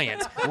the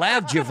Giant,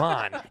 Lav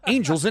Javon,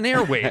 Angels and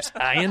Airwaves,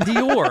 Ian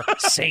Dior,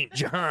 St.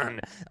 John,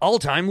 All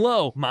Time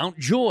Low, Mount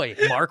Joy,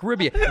 Mark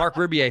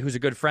Ribier, who's a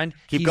good friend.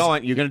 Keep He's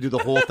going. You're going to do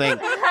the whole thing.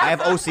 I have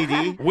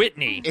OCD.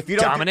 Whitney, If you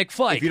don't Dominic do-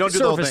 Fike, if you don't do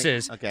the whole thing-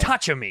 Surfaces, okay.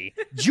 Touch-A-Me,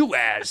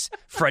 Juaz,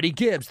 Freddie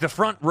Gibbs, the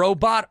front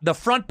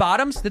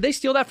bottoms. Did they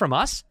steal that from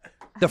us?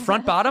 The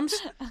front bottoms?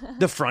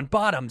 The front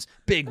bottoms.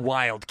 Big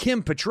Wild,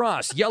 Kim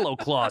Petras, Yellow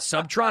Claw,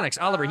 Subtronics,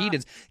 Oliver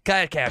Heedens,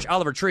 Cat Cash,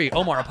 Oliver Tree,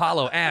 Omar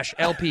Apollo, Ash,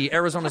 LP,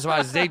 Arizona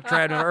Survivors, Zayd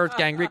Crab, Earth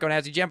Gang, Rico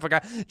Nazi,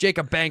 Jamfaka,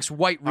 Jacob Banks,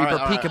 White Reaper,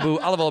 all right.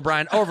 Peekaboo, Oliver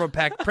O'Brien,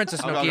 Overpack,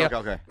 Princess Nokia,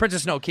 okay.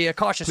 Princess Nokia,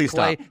 Cautious Please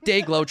Clay, stop.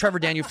 Dayglow, Trevor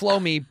Daniel, Flow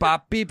Me,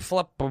 Bop Beep,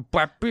 Flip,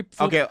 Bop Beep,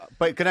 Flip. Okay,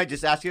 but can I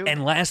just ask you?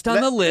 And last on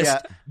Let- the list,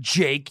 yeah.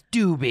 Jake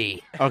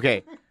Doobie.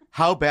 Okay,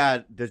 how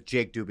bad does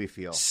Jake Doobie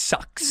feel?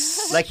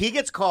 Sucks. Like he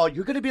gets called,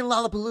 you're going to be in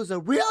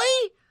Lollapalooza.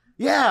 Really?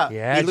 Yeah.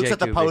 Yeah, He looks Jake at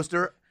the Doobie.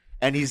 poster,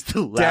 and he's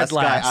the last guy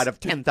last. out of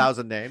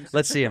 10,000 names.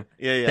 Let's see him.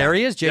 Yeah. There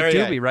he is, Jake There he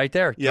is. Doobie, right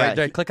there. Yeah. Right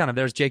there. Click on him.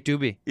 There's Jake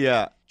Doobie.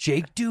 Yeah.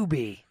 Jake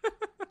Doobie.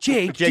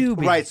 Jake Jake,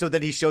 Doobie. right, so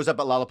then he shows up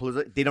at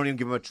Lollapalooza. They don't even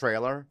give him a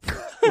trailer.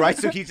 Right?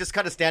 So he's just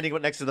kind of standing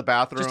next to the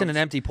bathroom. Just in an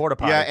empty porta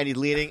potty. Yeah, and he's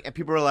leaning, and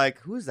people are like,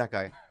 who is that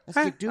guy?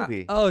 That's Jake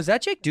Doobie. Oh, is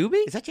that Jake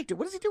Doobie? Is that Jake Doobie?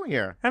 What is he doing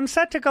here? I'm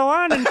set to go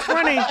on in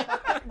 20.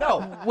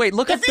 No. Wait,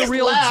 look up If the he's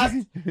real. last,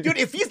 dude,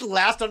 if he's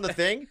last on the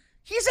thing,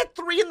 he's at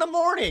 3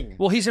 a.m.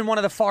 Well, he's in one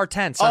of the far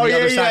tents Oh, on the yeah,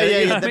 other yeah, side. yeah, You know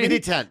yeah, what the I mean? mini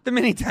tent. The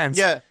mini tents.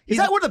 Yeah. Is He's-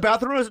 that where the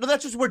bathroom is? No,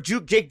 that's just where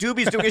Jake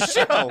Doobie's doing his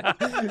show.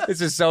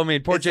 This is so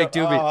mean. Poor It's Jake a-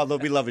 Doobie. Oh,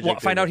 we love it, Well,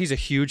 Jake find Doobie. out he's a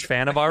huge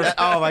fan of ours.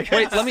 Oh, my God.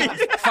 Wait, let me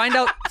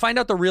find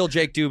out the real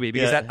Jake Doobie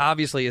because Yeah. that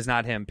obviously is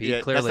not him, Pete. Yeah,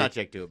 that's clearly, not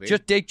Jake Doobie.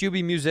 Just Jake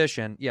Doobie,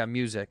 musician. Yeah,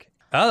 music.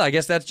 Oh, I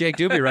guess that's Jake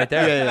Doobie right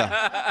there.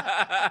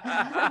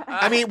 Yeah.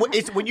 I mean,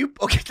 it's when you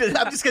okay.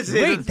 I'm just gonna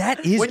say. Wait, this.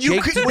 that is when you,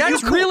 Jake when Doobie.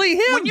 That's really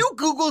him. When you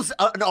Google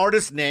an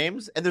artist's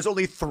names and there's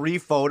only 3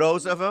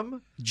 photos of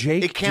him,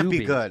 Jake it can't be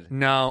Doobie. good.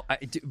 No,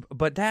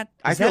 but that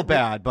I is feel that-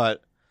 bad,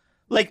 but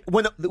like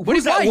when do who's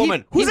you- that why?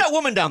 woman? He- Who's that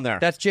woman down there?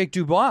 That's Jake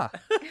Dubois.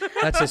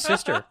 That's his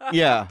sister.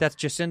 Yeah. That's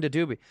Jacinda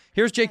Doobie.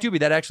 Here's Jake Doobie.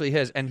 That actually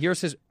his. And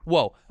here's his.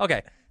 Whoa.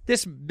 Okay.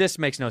 This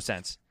makes no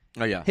sense.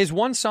 Oh yeah. His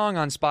one song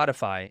on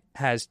Spotify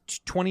has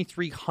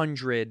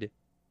 2,300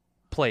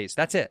 plays.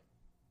 That's it.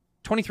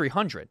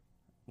 2,300.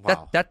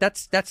 Wow.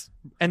 That's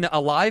and the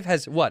Alive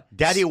has what?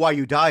 Daddy, Why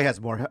You Die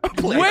has more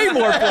plays. Way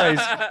more plays.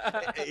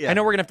 Yeah. I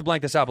know we're gonna have to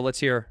blank this out, but let's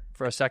hear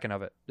for a second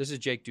of it. This is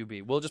Jake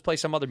Doobie. We'll just play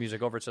some other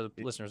music over so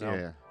the listeners know.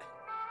 Yeah.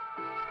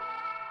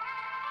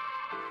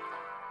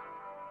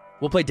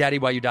 We'll play Daddy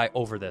Why You Die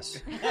over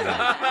this.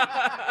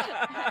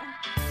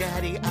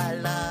 Daddy, I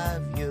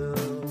love you.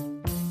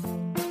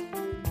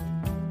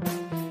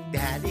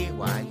 Daddy,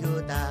 why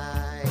you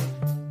die?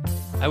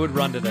 I would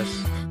run to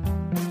this.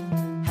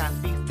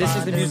 Happy This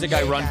is the music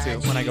I run to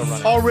when I go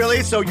running. Oh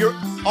really? So you're?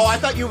 Oh, I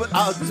thought you.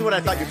 This is what I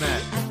thought you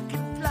meant.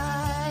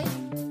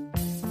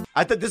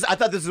 I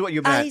thought this is what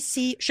you meant.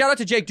 see. Shout out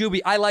to Jake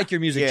Doobie. I like your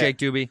music, Yeah. Jake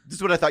Doobie. This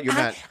is what I thought you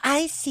meant.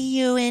 I see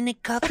you in a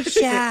coffee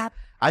shop.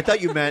 I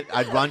thought you meant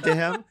I'd run to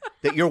him,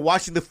 that you're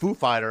watching the Foo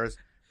Fighters,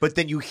 but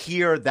then you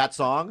hear that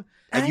song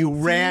and you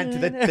ran to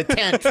the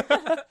tent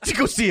to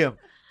go see him.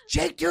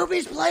 Jake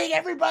Doobie's playing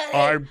everybody.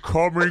 I'm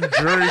coming, Jake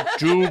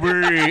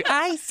Doobie.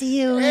 I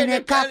see you in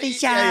a coffee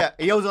shop. Yeah.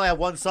 He only have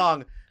one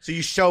song, so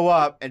you show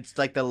up and it's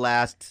like the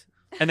last.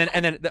 And then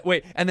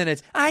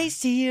it's I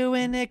see you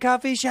in a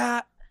coffee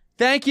shop.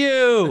 Thank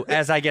you.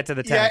 As I get to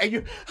the Yeah, tent. and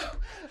you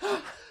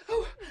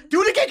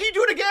do it again. Can you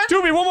do it again?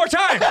 Doobie, one more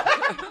time.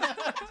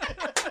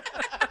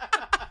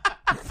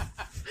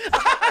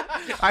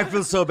 I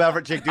feel so bad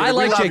for Jake Doobie. I We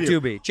like love Jake you.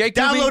 Doobie. Jake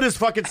Doobie. Download his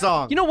fucking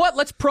song. You know what?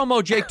 Let's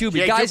promo Jake Doobie.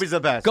 Jake Guys, Doobie's the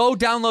best. go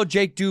download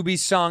Jake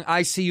Doobie's song,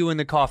 I See You in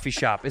the Coffee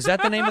Shop. Is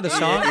that the name of the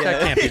song? Yeah.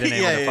 That can't be the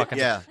name of the Yeah, fucking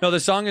yeah. song. No, the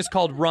song is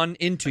called Run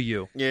Into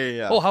You.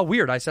 Yeah. Oh, how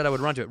weird. I said I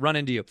would run to it. Run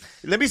Into You.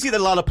 Let me see the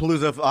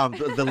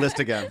Lollapalooza the list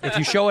again. If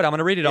you show it, I'm going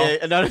to read it all.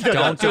 Yeah, no,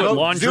 Don't do it.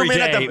 Laundry Zoom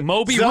in at Day. the-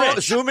 Moby zo-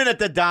 Rich. Zoom in at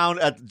the down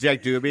at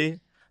Jake Doobie.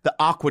 The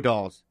Aqua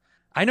Dolls.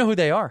 I know who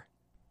they are.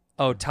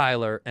 Oh,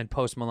 Tyler and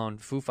Post Malone,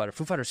 Foo Fighters.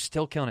 Foo Fighters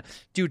still killing it.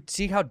 Dude,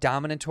 see how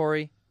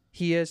dominatory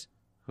he is?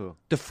 Who?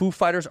 The Foo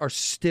Fighters are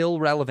still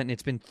relevant.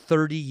 It's been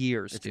 30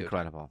 years, It's dude.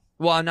 incredible.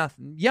 Well, I'm not.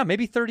 Yeah,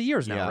 maybe 30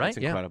 years now, Yeah, right? it's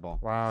incredible.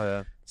 Wow,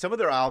 yeah. Some of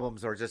their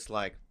albums are just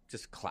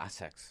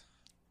classics.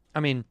 I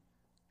mean,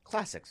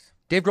 Classics.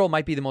 Dave Grohl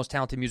might be the most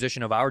talented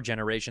musician of our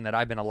generation that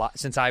I've been alive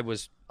since I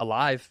was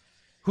alive.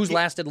 Who's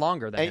lasted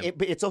longer than him?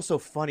 But it's also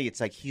funny. It's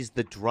like he's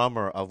the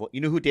drummer of what.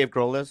 You know who Dave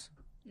Grohl is?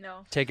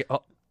 No. Take it.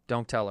 Oh,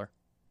 don't tell her.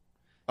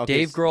 Okay,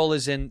 Dave Grohl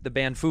is in the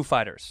band Foo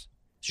Fighters.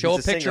 Show a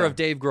He's a picture singer. of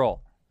Dave Grohl.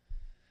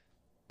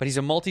 But he's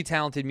a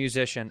multi-talented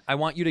musician. I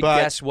want you to But-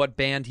 guess what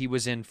band he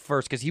was in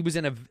first, because he was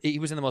in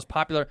the most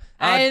popular.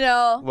 I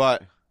know.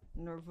 What?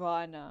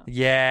 Nirvana.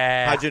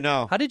 Yeah. How'd you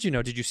know? How did you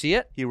know? Did you see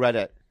it? He read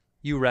it.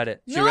 You read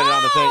it. She read it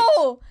on the thing.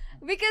 No!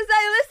 Because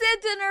I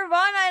listened to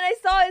Nirvana and I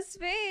saw his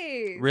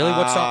face. Really?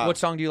 What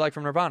song do you like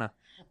from Nirvana?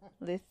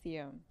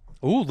 Lithium.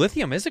 Ooh,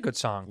 Lithium is a good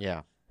song.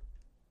 Yeah.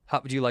 How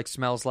do you like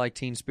Smells Like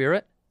Teen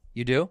Spirit?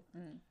 You do?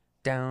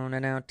 Down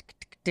and out.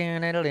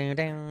 Down and out,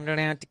 down and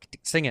out.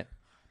 Sing it.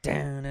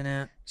 Down and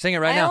out. Sing it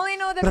right I now. only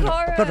know the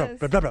chorus.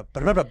 When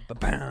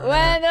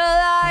the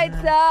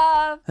lights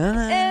off,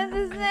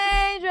 it's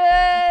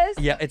dangerous.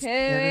 Yeah, it's.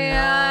 Here we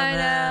are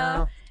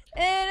now.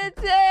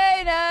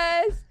 Entertain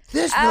us.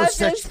 There's no After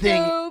such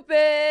thing.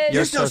 stupid. You're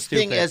There's no so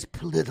thing stupid. as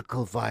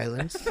political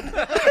violence,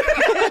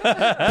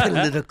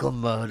 political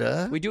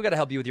murder. We do got to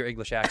help you with your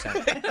English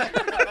accent.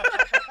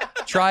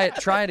 Try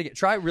it again.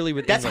 Try it really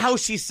with That's English. how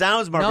she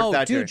sounds, Margaret No,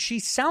 Thatcher. dude, she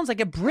sounds like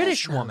a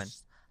British woman.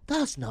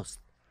 There's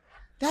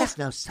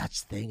no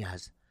such thing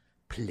as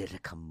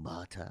political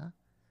murder,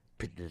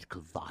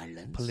 political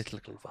violence,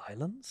 Political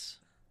violence?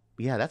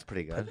 Yeah, that's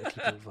pretty good.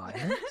 Political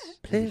violence?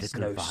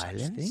 political no such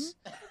violence.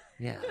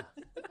 Yeah.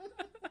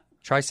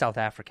 Try South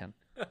African.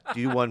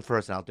 Do one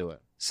first, and I'll do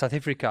it. South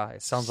Africa.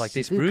 It sounds like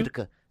this, bro. South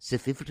Africa.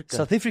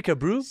 South Africa,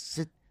 bro.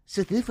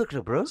 South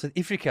Africa, bro. South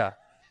Africa.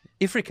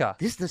 Africa.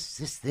 This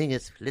thing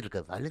is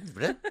political violence,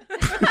 bro.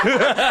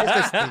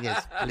 There's no thing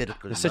as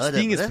political There's such murder,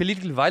 thing as bro.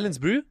 political violence,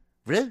 bro.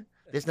 Bro.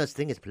 There's no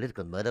thing as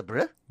political murder,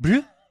 bro.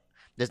 Bro.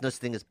 There's no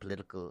thing as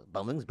political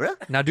bombings, bro.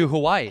 Now do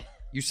Hawaii.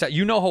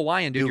 You know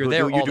Hawaiian, dude. You're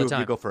there all the time.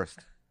 You go first.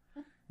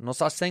 No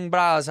such thing,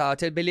 bras.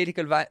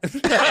 Political violence.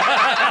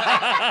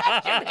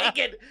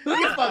 Jamaican.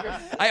 You fucker.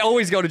 I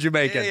always go to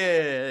Jamaican.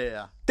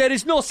 Yeah. There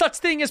is no such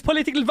thing as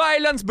political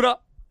violence, bro.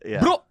 Yeah.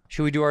 Bro.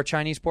 Should we do our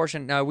Chinese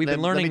portion? We've been Let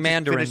me learning just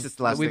Mandarin. finish this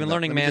last We've thing, been though.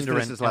 learning Let me just finish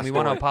Mandarin, this and last we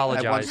want to story. I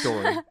have one apologize.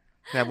 story.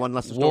 I have one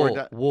last story.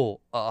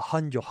 Whoa,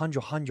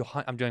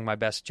 I'm doing my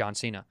best, John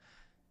Cena.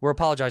 We're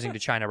apologizing to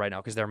China right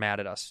now because they're mad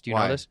at us. Do you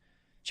Why? know this?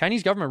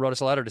 Chinese government wrote us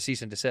a letter to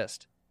cease and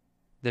desist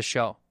this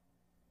show.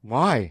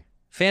 Why?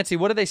 Fancy,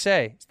 what did they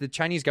say? The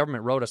Chinese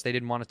government wrote us. They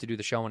didn't want us to do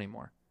the show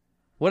anymore.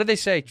 What did they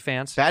say,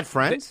 fans? Bad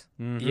friends?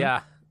 Mhm.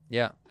 Yeah.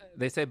 Yeah,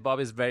 They say Bob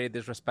is very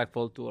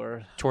disrespectful to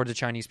her. towards the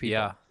Chinese people.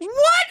 Yeah. What?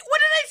 What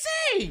did I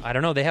say? I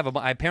don't know. They have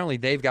apparently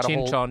they've got a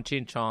whole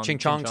Ching chong. ching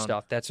chong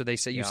stuff. That's what they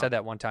say. You Yeah. said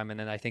that one time, and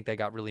then I think they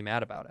got really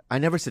mad about it. I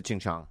never said ching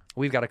chong.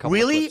 We've got a couple.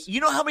 Really? Of clips.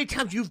 You know how many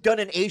times you've done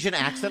an Asian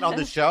accent on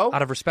the show?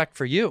 Out of respect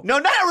for you. No,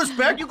 not out of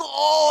respect. You go,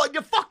 oh,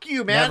 fuck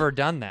you, man. Never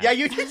done that. Yeah,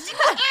 you did.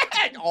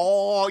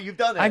 Oh, you've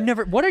done that. I've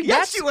never. What are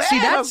Yes, that's- you See,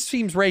 that have.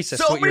 seems racist.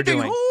 So what you're many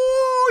things. doing.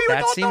 Oh, you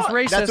That thought seems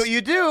racist. That's what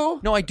you do.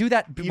 No, I do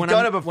that You've when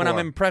done I'm it when I'm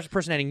before.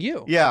 impersonating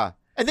you. Yeah.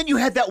 And then you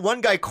had that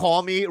one guy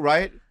call me,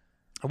 right?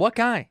 What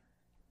guy?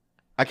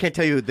 I can't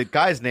tell you the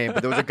guy's name,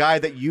 but there was a guy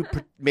that you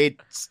made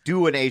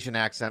do an Asian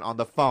accent on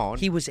the phone.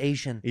 He was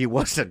Asian. He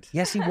wasn't.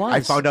 Yes, he was. I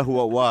found out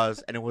who it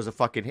was, and it was a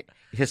fucking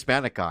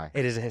Hispanic guy.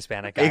 It is a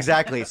Hispanic guy.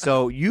 Exactly.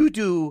 So you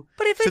do.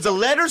 But if so it's- the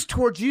letters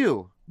towards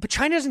you. But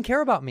China doesn't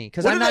care about me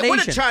because What I'm did not the-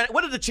 what Asian.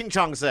 What did the Ching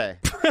Chong say?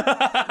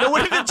 No,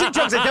 what did the Ching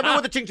Chong say? Tell me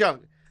what the Ching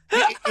Chong.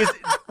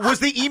 Was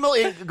the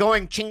email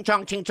going Ching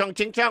Chong, Ching Chong,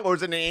 Ching Chong, or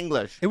was it in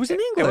English? It was in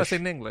It English. was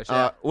in English.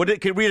 Yeah. Can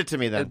you read it to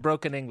me then? It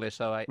broke in English,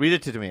 so I Read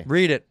it to me.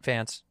 Read it,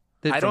 fans.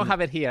 I don't have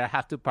it here. I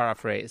have to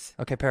paraphrase.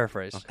 Okay,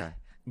 paraphrase. Okay.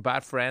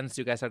 Bad friends,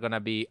 you guys are gonna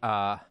be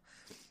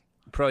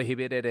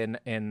prohibited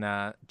in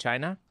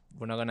China.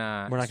 We're not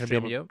gonna. We're not going to be stream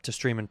able you. to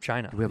stream in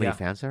China. Do we have Yeah. any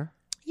fans there?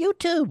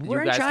 YouTube. We're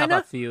you guys in have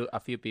China. a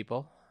few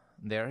people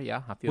there.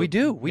 Yeah, a few. We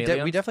do. We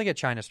millions. definitely get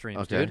China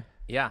streams, Okay. dude.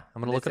 Yeah,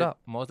 I'm gonna look This it is up.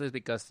 Mostly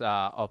because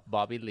of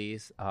Bobby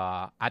Lee's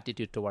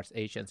attitude towards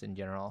Asians in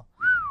general.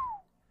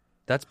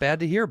 That's bad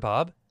to hear,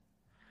 Bob.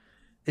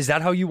 Is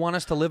that how you want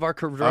us to live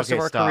the rest of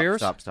our stop,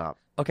 careers? Stop.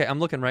 Okay, I'm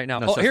looking right now.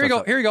 No, oh, stop, here you stop, go.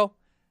 stop. Here you go.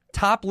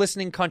 Top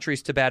listening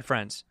countries to Bad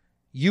Friends: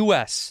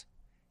 U.S.,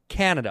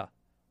 Canada,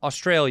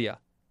 Australia,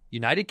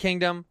 United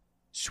Kingdom,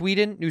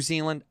 Sweden, New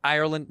Zealand,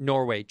 Ireland,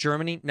 Norway,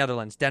 Germany,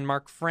 Netherlands,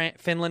 Denmark,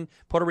 Finland,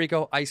 Puerto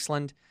Rico,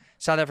 Iceland,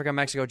 South Africa,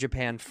 Mexico,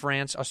 Japan,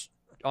 France,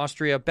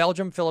 Austria,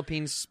 Belgium,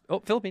 Philippines,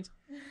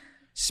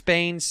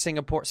 Spain,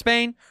 Singapore,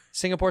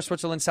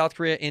 Switzerland, South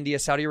Korea, India,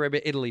 Saudi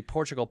Arabia, Italy,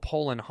 Portugal,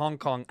 Poland, Hong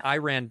Kong,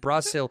 Iran,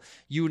 Brazil,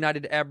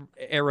 United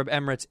Arab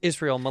Emirates,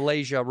 Israel,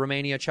 Malaysia,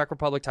 Romania, Czech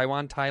Republic,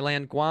 Taiwan,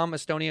 Thailand, Guam,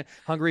 Estonia,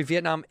 Hungary,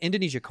 Vietnam,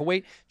 Indonesia,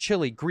 Kuwait,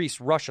 Chile, Greece,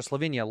 Russia,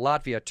 Slovenia,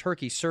 Latvia,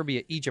 Turkey,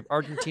 Serbia, Egypt,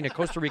 Argentina,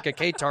 Costa Rica,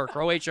 Qatar,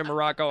 Croatia,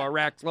 Morocco,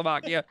 Iraq,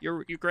 Slovakia,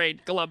 Ukraine,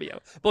 Colombia,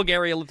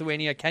 Bulgaria,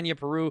 Lithuania, Kenya,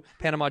 Peru,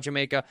 Panama,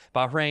 Jamaica,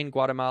 Bahrain,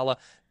 Guatemala,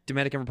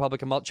 Dominican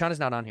Republic, and Malta. China's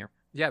not on here.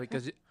 Yeah,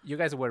 because you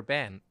guys were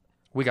banned.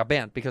 We got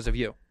banned because of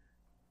you.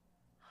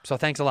 So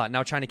thanks a lot.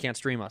 Now China can't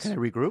stream us. Can I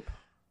regroup?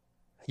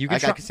 You I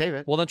can can save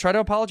it. Well, then try to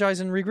apologize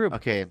and regroup.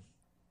 Okay.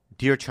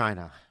 Dear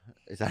China.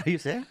 Is that how you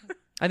say it?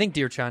 I think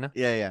dear China.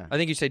 Yeah. I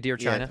think you say dear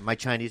China. Yeah, my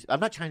Chinese. I'm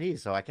not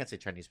Chinese, so I can't say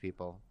Chinese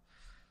people.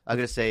 I'm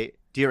going to say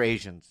dear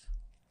Asians.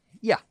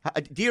 Yeah.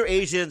 Dear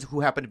Asians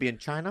who happen to be in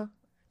China.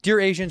 Dear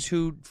Asians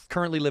who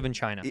currently live in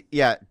China.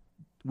 Yeah.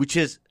 Which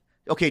is,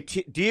 okay,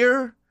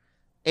 dear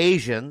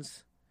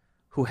Asians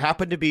who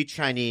happen to be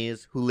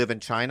Chinese who live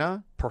in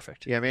China.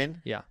 Perfect. You know what I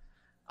mean? Yeah.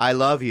 I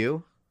love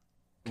you.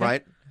 Okay.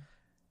 Right?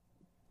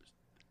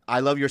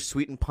 I love your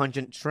sweet and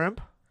pungent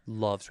shrimp.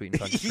 Love sweet and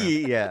pungent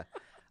shrimp. Yeah.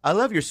 I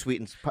love your sweet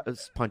and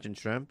pungent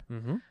shrimp.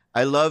 Mm-hmm.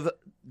 I love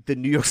the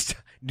New York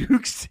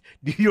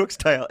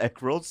style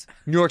egg rolls.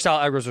 New York style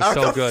egg rolls are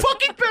so the good.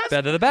 Fucking best.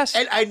 They're the best.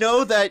 And I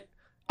know that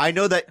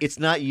it's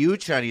not you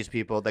Chinese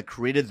people that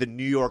created the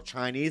New York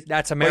Chinese.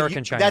 That's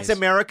American Chinese. That's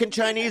American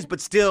Chinese, but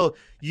still,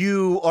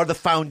 you are the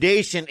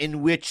foundation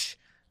in which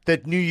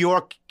the New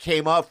York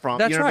came up from.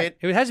 That's you know right.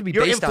 What I mean? It has to be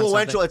You're based on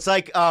influential. something. It's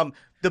like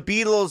the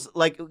Beatles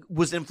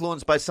was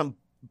influenced by some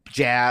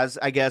jazz,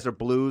 I guess, or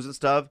blues and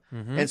stuff.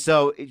 Mm-hmm. And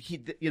so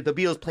the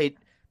Beatles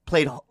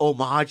played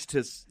homage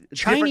to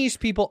Chinese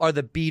people are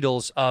the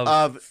Beatles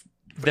of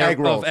egg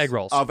rolls.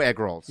 Of egg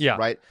rolls. Yeah.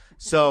 Right.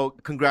 So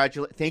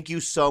thank you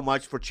so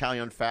much for Chow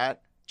Yun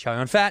Fat. Chow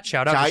Yun Fat.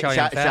 Shout out to Chow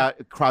Yun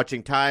Fat.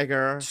 Crouching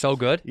Tiger. So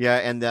good. Yeah,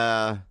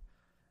 and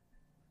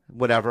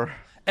whatever.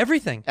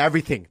 Everything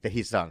that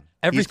he's done.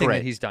 Everything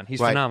that he's done. He's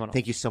phenomenal.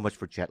 Thank you so much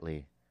for Jet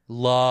Li.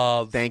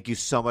 Love. Thank you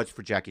so much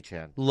for Jackie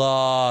Chan.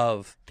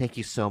 Love. Thank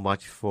you so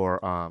much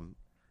for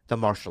the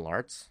martial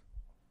arts.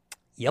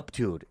 Yep.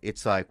 Dude,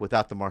 it's like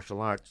without the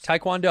martial arts.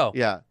 Taekwondo.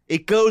 Yeah.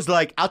 It goes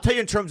like, I'll tell you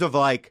in terms of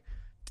like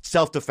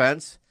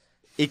self-defense,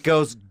 it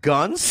goes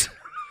guns.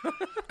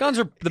 Guns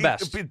are the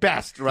best.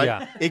 Best, right?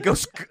 Yeah. It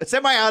goes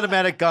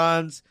semi-automatic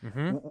guns,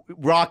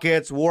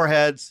 rockets,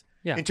 warheads,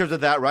 in terms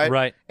of that, right?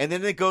 Right. And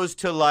then it goes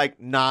to like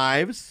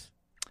knives.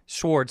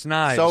 Swords,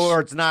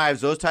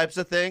 knives, those types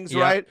of things,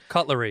 right?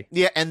 Cutlery.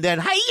 Yeah, and then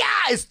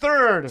hiya is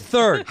third.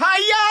 Hiya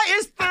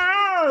is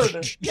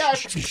third.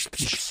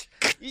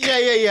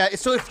 Yeah.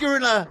 So if you're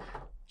in a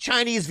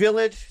Chinese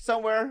village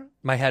somewhere,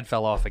 my head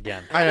fell off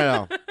again. I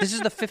don't know. This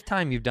is the 5th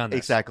time you've done this.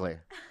 Exactly.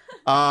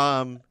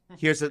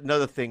 Here's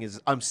another thing: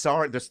 I'm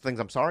sorry. There's things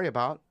I'm sorry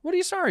about. What are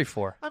you sorry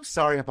for? I'm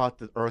sorry about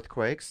the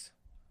earthquakes.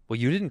 Well,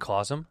 you didn't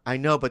cause them. I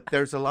know, but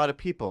there's a lot of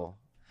people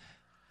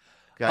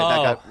that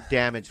got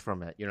damaged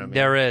from it. You know what I mean?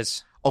 There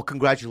is. Oh,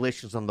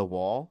 congratulations on the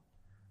wall.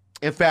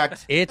 In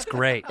fact, it's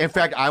great. In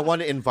fact, I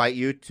want to invite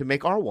you to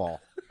make our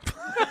wall.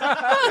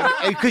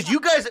 Because you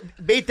guys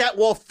made that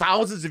wall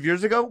thousands of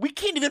years ago. We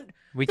can't even.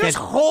 There's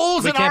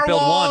holes in our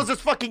walls.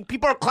 There's fucking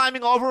people are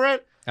climbing over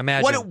it.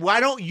 Imagine. Why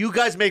don't you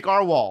guys make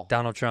our wall?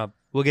 Donald Trump.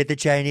 We'll get the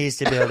Chinese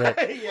to build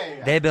it.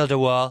 Yeah. They built a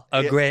wall,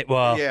 a great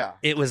wall. Yeah.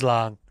 It was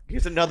long.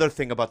 Here's another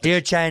thing about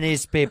Dear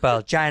Chinese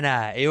people,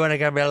 China, you want to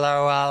come build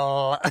our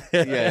wall?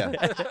 Yeah.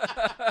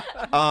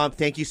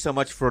 Thank you so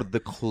much for the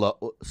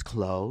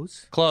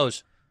clothes.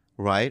 Clothes.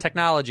 Right.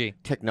 Technology.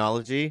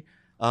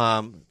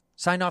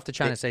 Sign off to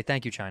China. Say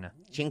thank you, China.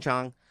 Ching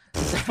chong.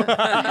 Dang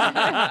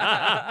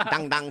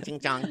dang ching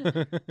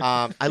chong.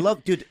 I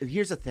love, dude.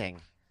 Here's the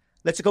thing.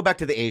 Let's go back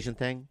to the Asian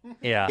thing.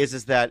 Yeah.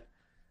 Is that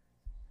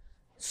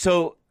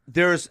so?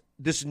 There's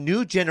this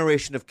new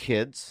generation of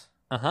kids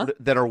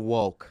that are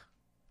woke.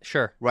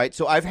 Sure. Right.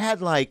 So I've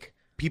had like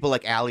people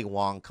like Ali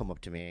Wong come up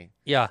to me.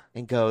 Yeah.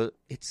 And go,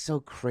 it's so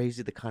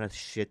crazy the kind of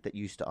shit that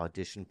you used to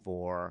audition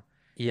for.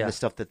 Yeah. The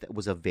stuff that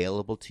was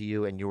available to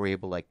you, and you were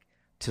able like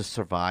to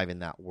survive in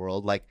that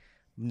world. Like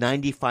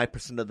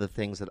 95% of the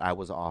things that I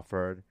was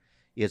offered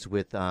is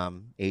with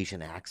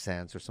Asian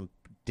accents or some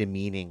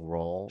demeaning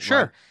role. Sure.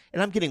 Right?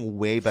 And I'm getting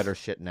way better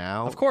shit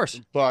now. Of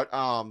course. But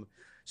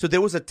so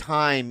there was a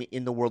time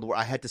in the world where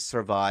I had to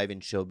survive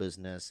in show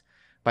business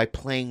by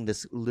playing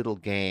this little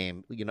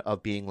game, you know,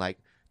 of being like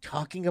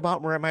talking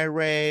about my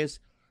race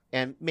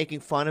and making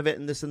fun of it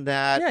and this and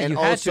that. Yeah, and you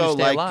had also to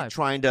stay like alive.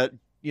 trying to,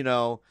 you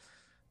know,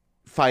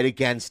 fight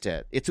against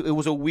it. It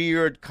was a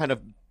weird kind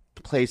of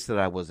place that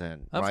I was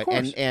in. Of right.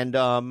 course. And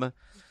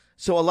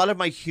so a lot of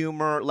my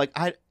humor,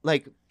 I'm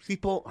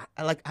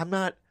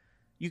not,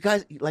 you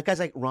guys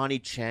like Ronnie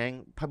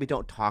Chang probably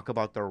don't talk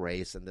about their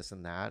race and this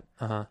and that.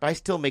 Uh-huh. But I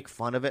still make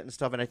fun of it and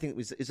stuff. And I think,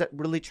 is that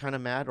really China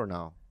mad or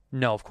no?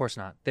 No, of course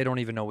not. They don't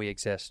even know we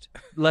exist.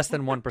 Less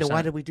than 1%. Then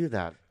why did we do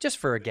that? Just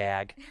for a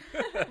gag.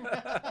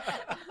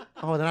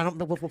 Oh, then I don't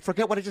know. Well,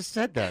 forget what I just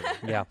said then.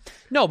 Yeah.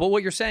 No, but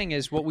what you're saying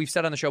is what we've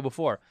said on the show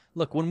before.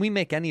 Look, when we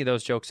make any of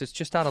those jokes, it's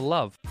just out of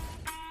love.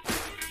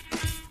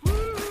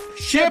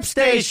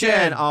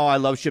 ShipStation. Oh, I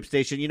love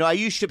ShipStation. You know, I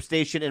use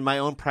ShipStation in my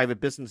own private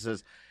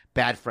businesses.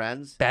 Bad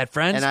Friends. Bad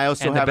Friends. And I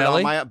also and have the it belly.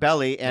 on my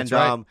belly. And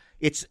That's right.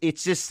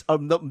 it's just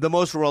the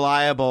most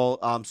reliable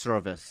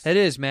service. It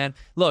is, man.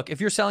 Look, if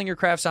you're selling your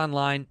crafts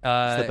online,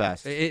 It's the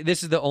best.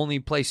 This is the only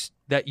place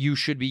that you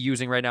should be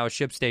using right now is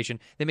ShipStation.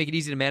 They make it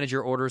easy to manage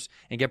your orders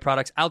and get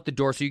products out the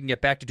door so you can get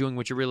back to doing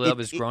what you really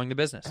love is growing the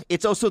business.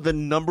 It's also the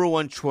number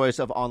one choice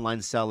of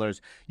online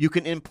sellers. You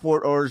can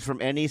import orders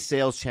from any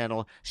sales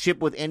channel, ship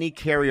with any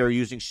carrier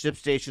using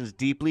ShipStation's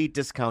deeply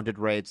discounted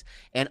rates,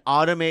 and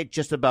automate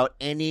just about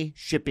any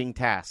shipping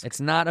task. It's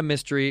not a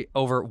mystery.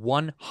 Over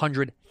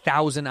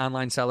 100,000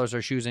 online sellers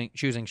are choosing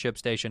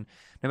ShipStation.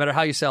 No matter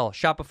how you sell,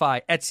 Shopify,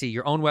 Etsy,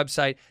 your own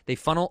website, they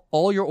funnel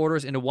all your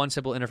orders into one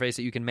simple interface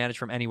that you can manage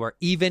from anywhere,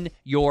 even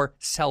your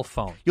cell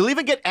phone. You'll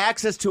even get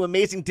access to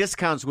amazing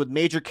discounts with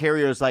major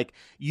carriers like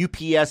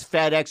UPS,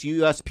 FedEx,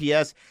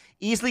 USPS.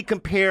 Easily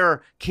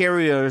compare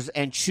carriers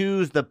and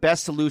choose the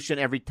best solution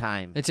every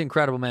time. It's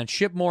incredible, man.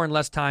 Ship more in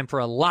less time for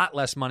a lot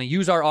less money.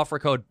 Use our offer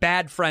code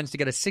BADFRIENDS to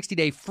get a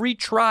 60-day free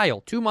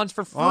trial, 2 months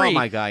for free. Oh,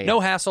 my God, yeah.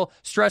 No hassle,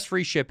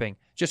 stress-free shipping.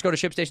 Just go to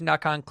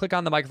ShipStation.com, click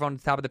on the microphone at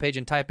the top of the page,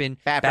 and type in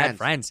Bad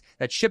Friends.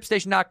 That's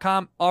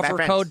ShipStation.com, offer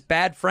Bad code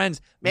Friends.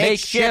 BADFRIENDS. Make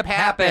ship ship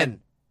happen.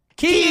 happen.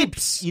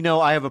 Keeps. You know,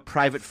 I have a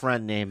private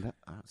friend named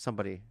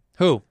somebody.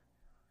 Who?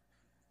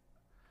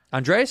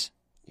 Andres?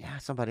 Yeah,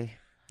 somebody.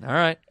 All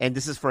right. And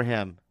this is for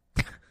him.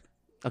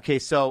 Okay,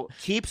 so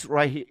Keeps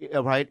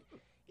right.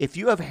 If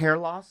you have hair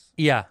loss,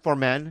 Yeah. for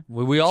men,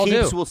 We all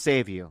Keeps do. will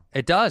save you.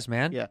 It does,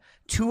 man. Yeah,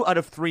 2 out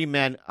of 3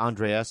 men,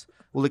 Andreas,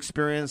 will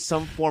experience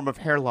some form of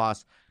hair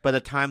loss by the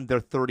time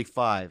they're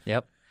 35.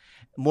 Yep.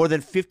 More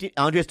than 50.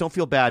 Andreas, don't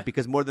feel bad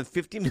because more than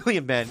 50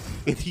 million men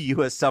in the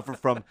U.S. suffer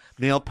from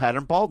male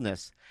pattern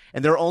baldness,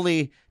 and there are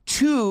only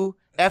 2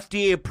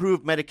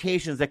 FDA-approved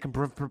medications that can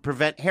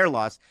prevent hair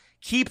loss.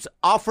 Keeps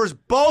offers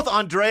both,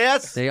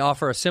 Andreas. They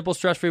offer a simple,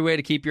 stress-free way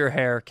to keep your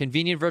hair,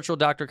 convenient virtual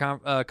doctor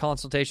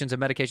consultations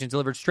and medications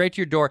delivered straight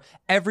to your door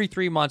every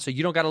 3 months so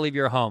you don't got to leave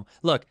your home.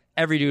 Look,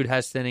 every dude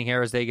has thinning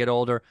hair as they get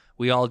older.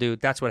 We all do.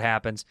 That's what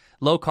happens.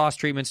 Low-cost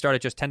treatments start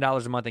at just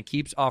 $10 a month, and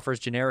Keeps offers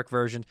generic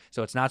versions,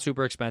 so it's not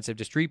super expensive.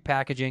 Discreet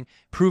packaging,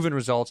 proven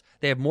results.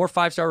 They have more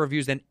 5-star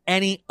reviews than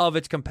any of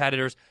its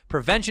competitors.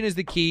 Prevention is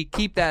the key.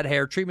 Keep that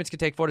hair. Treatments can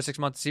take 4 to 6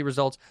 months to see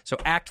results, so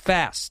act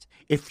fast.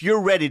 If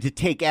you're ready to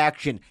take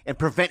action and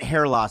prevent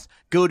hair loss,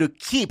 go to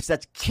Keeps,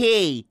 that's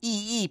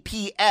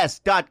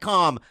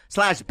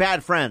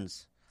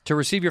KEEPS.com/badfriends. To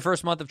receive your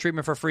first month of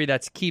treatment for free,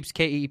 that's Keeps,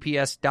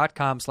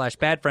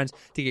 KEEPS.com/badfriends.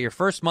 To get your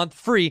first month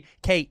free,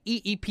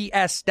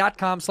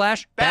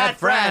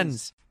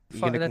 KEEPS.com/badfriends. You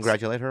going to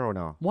congratulate her or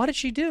no? What did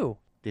she do?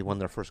 They won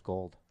their first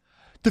gold.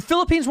 The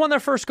Philippines won their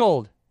first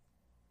gold.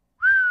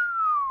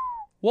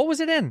 What was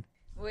it in?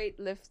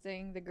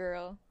 Weightlifting, the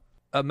girl.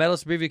 A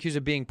medalist briefly accused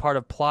of being part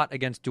of plot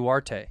against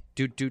Duarte.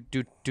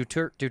 Duterte.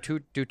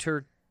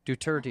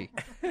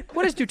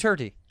 What is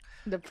Duterte?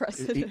 The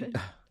president.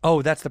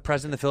 Oh, that's the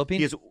president of the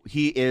Philippines?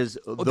 He is.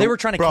 They were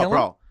trying to kill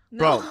him?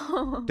 Bro,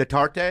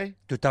 Duterte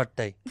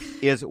Duterte.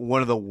 is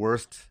one of the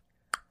worst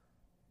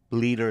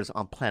leaders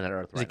on planet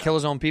Earth. Does he Right kill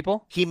his own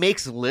people? He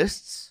makes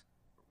lists,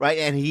 right?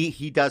 And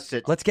he does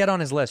it. Let's get on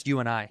his list, you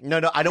and I.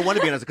 No, I don't want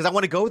to be on his because I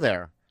want to go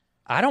there.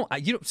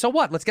 So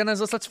what? Let's get on his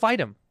list. Let's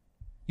fight him.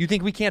 You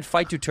think we can't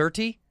fight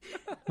Duterte?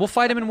 We'll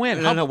fight him and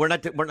win. No, we're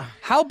not.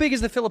 How big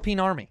is the Philippine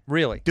army,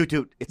 really?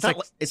 Dude, It's like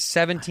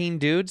 17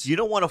 dudes. You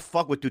don't want to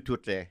fuck with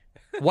Duterte.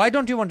 Why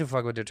don't you want to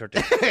fuck with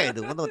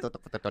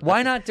Duterte?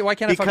 Why not? Why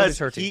can't I fuck with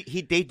Duterte?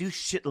 Because they do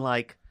shit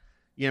like,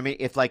 you know what I mean?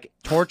 If like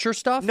Torture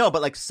stuff? no,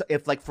 but like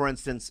if like for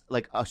instance,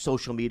 like a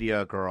social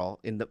media girl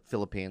in the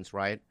Philippines,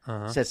 right,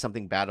 says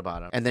something bad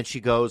about him, and then she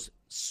goes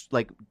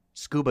like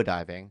scuba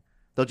diving,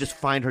 they'll just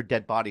find her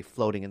dead body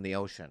floating in the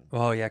ocean.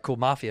 Oh, yeah, cool.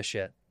 Mafia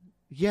shit.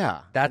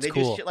 Yeah, That's they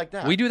cool. do shit like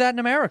that. We do that in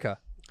America.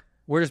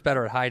 We're just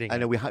better at hiding I it.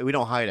 know we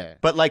don't hide it,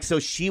 but like so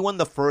she won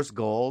the first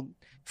gold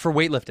For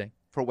weightlifting.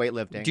 for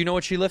weightlifting. Do you know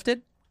what she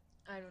lifted?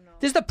 I don't know.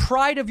 This is the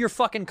pride of your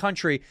fucking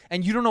country,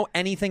 and you don't know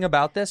anything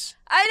about this?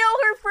 I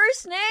know her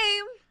first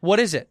name.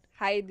 What is it?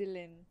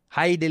 Heidelin.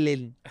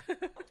 Heidelin.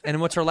 And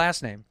what's her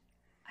last name?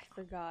 I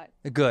forgot.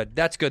 Good.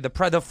 That's good.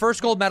 The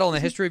first gold medal in the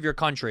history of your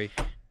country.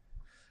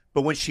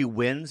 But when she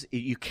wins,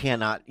 you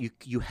cannot.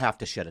 You have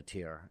to shed a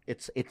tear.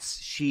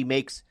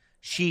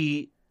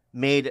 She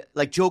made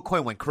like Joe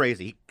Coy went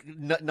crazy. He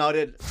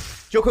nutted.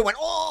 Joe Coy went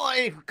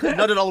he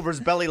nutted all over his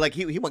belly like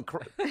he went.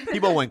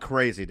 People went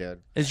crazy,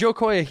 dude. Is Joe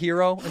Coy a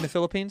hero in the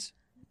Philippines?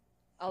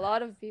 A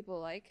lot of people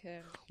like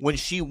him. When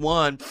she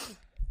won,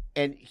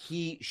 and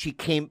she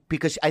came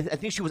because I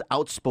think she was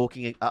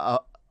outspoken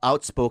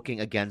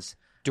against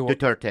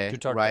Duterte,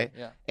 Duterte, right?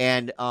 yeah.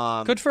 And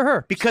Good for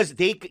her. because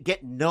they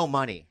get no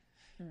money.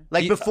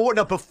 Like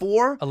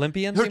before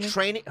Olympians, her you mean?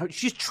 training.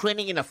 She's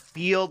training in a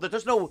field that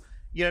there's no,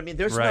 you know what I mean?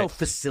 There's no Right.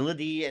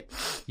 facility.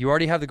 You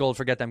already have the gold.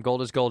 Forget them.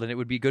 Gold is gold, and it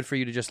would be good for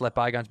you to just let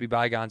bygones be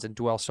bygones and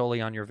dwell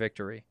solely on your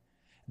victory.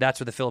 That's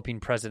what the Philippine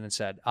president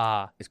said.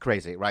 It's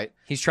crazy, right?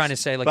 He's trying to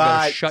say, like, But you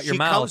better shut your she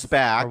mouth comes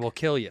back, or we'll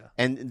kill you.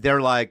 And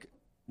they're like,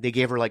 they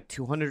gave her like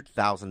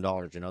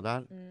 $200,000. You know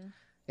that?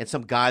 And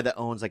some guy that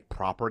owns like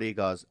property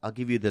goes, "I'll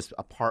give you this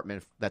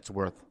apartment that's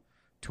worth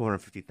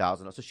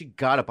 $250,000." So she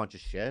got a bunch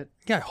of shit.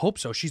 Yeah, I hope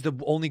so. She's the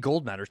only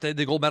gold medal. The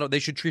gold medal. They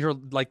should treat her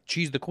like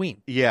she's the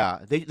queen. Yeah,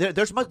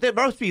 there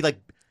must be like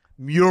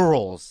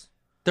murals.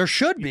 There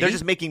should be. They're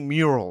just making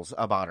murals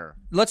about her.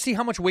 Let's see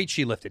how much weight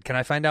she lifted. Can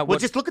I find out? Well,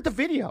 what... just look at the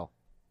video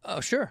Oh,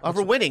 sure. of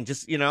her winning.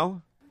 Just this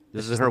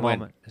is her the win.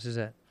 moment. This is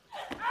it.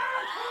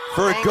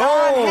 For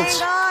gold.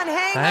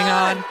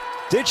 Hang on.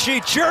 Did she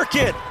jerk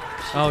it?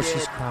 Oh,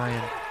 she's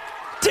crying.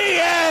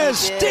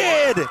 Diaz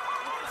did.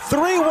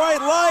 3 white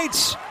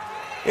lights.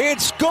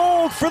 It's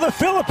gold for the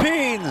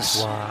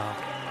Philippines. Wow.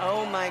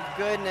 Oh my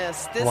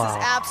goodness. This Wow.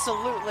 is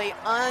absolutely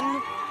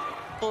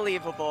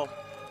unbelievable.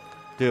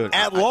 Dude,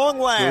 At long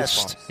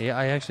last, Yeah,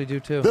 I actually do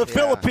too. the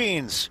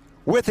Philippines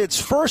with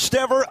its first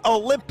ever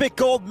Olympic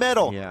gold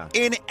medal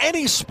in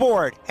any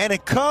sport, and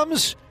it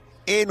comes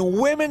in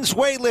women's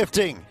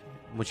weightlifting.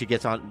 When she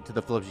gets on to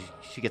the flip,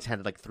 she gets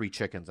handed like 3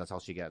 chickens. That's all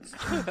she gets.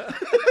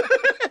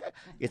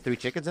 It's 3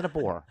 chickens and a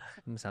boar.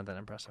 It's not that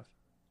impressive.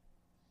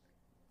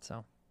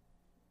 So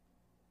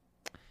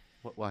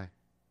Why?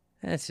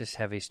 it's just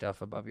heavy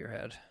stuff above your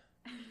head.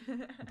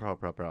 Bro.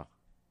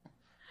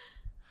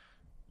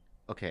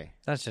 Okay.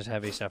 That's just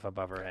heavy stuff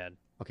above her head.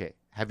 Okay.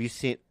 Have you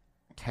seen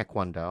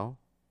Taekwondo?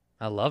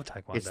 I love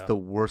Taekwondo. It's the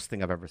worst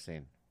thing I've ever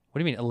seen. What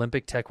do you mean,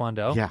 Olympic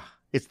Taekwondo? Yeah.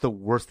 It's the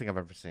worst thing I've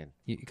ever seen.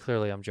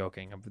 Clearly, I'm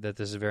joking. That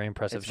this is very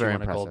impressive. It's She very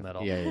won a gold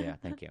impressive. medal. Yeah.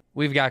 Thank you.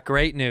 We've got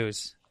great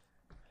news.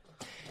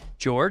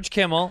 George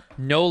Kimmel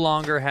no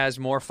longer has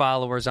more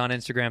followers on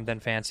Instagram than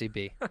Fancy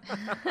B.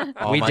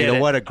 Oh, we my did God,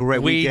 it. what a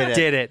great- we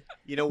did it.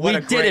 You know, what we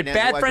a did great it. name.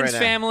 Bad What a Friends great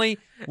name. family,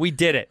 we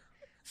did it.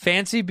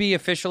 Fancy B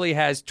officially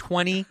has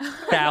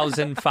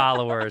 20,000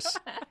 followers.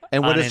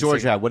 And what on does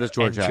George Instagram. have? What does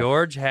George And have?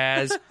 George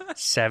has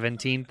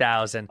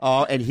 17,000.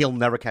 Oh, and he'll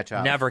never catch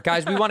up. Never.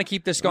 Guys, we want to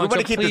keep this going. We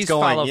wanna so keep this please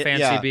going. follow Yeah,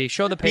 Fancy yeah. B.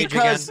 Show the page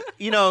because,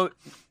 again.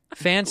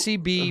 Fancy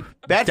B.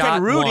 Bad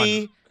friend Rudy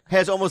one.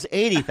 has almost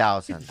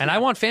 80,000. And I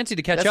want Fancy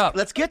to catch up.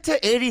 Let's get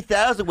to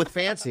 80,000 with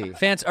Fancy.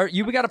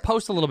 We got to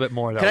post a little bit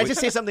more, though. Can I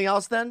just say something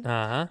else then?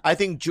 Uh-huh. I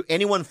think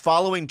anyone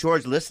following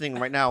George listening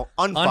right now,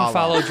 unfollow.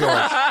 Unfollow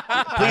George.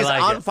 Please I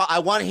like it. unfollow. I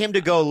want him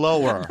to go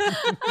lower,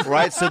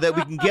 right? So that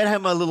we can get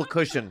him a little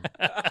cushion,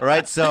 all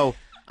right? So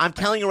I'm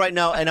telling you right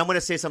now, and I'm going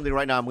to say something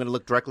right now. I'm going to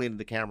look directly into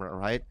the camera, all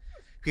right?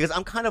 Because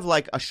I'm kind of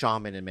like a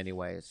shaman in many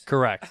ways.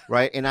 Correct.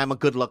 Right? And I'm a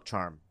good luck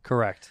charm.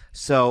 Correct.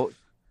 So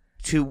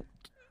to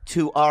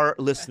our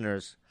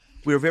listeners,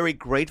 we're very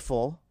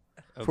grateful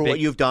for what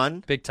you've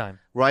done. Big time.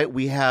 Right?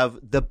 We have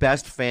the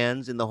best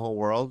fans in the whole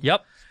world.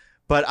 Yep.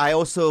 But I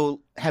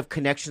also have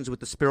connections with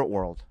the spirit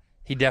world.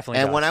 He definitely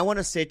And does. what I want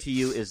to say to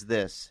you is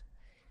this.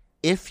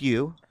 If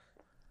you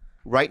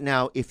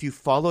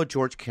follow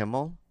George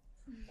Kimmel,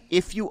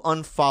 if you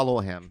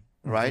unfollow him,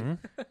 right,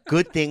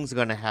 good things are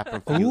going to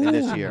happen for you in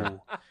this year.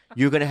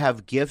 You're going to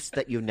have gifts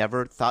that you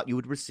never thought you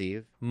would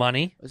receive.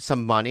 Money.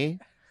 Some money.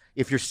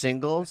 If you're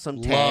single,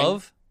 some tang.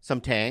 Love. Some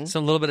tang.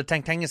 Some little bit of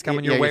tang is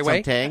coming Yeah, your way.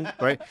 some tang,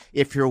 right?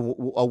 If you're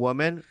a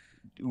woman,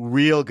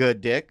 real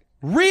good dick.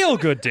 Real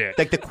good dick.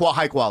 Like the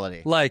high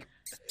quality. Like,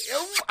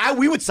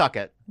 we would suck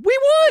it. We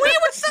would. We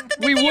would suck the dick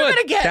We that you're would.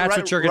 going to get. That's right?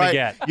 what you're gonna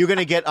get. You're going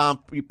to get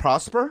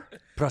prosper.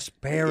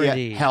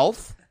 Prosperity. Yeah,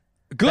 health.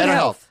 Good Better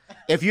health.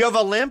 If you have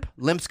a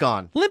limp's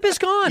gone. Limp is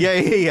gone. Yeah.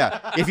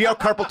 If you have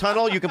carpal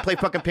tunnel, you can play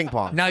fucking ping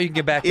pong. Now you can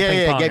get back to Yeah,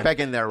 ping pong. get back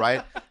in there,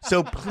 right?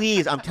 So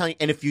please, I'm telling you,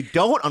 and if you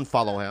don't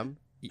unfollow him,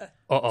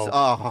 Uh-oh.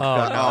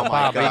 God. no. Oh, my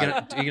Bob,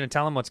 God. Are you gonna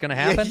tell him what's gonna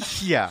happen?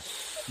 Yeah.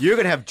 You're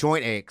going to have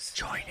joint aches.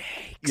 Joint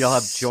aches. You'll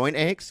have joint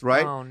aches,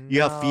 right? Oh,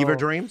 You have fever no.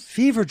 dreams.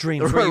 Fever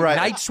dreams. Where you- Right.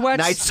 Night sweats.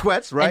 Night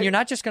sweats, right? And you're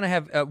not just going to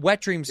have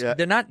wet dreams. Yeah.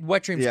 They're not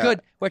wet dreams Yeah.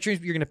 good. Wet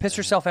dreams, you're going to piss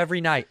yourself every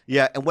night.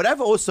 Yeah, and what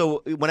I've also,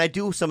 when I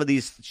do some of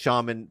these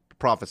shaman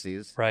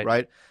prophecies,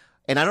 right?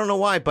 And I don't know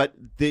why, but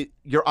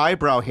your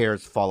eyebrow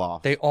hairs fall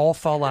off. They all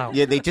fall out.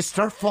 Yeah, they just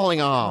start falling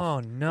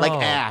off. Oh, no. Like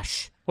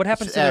ash. What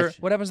happens Just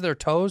to their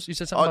toes? You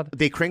said something about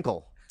They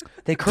crinkle.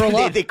 they curl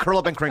up They curl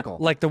up and crinkle.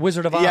 like the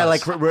Wizard of Oz.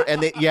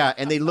 Yeah,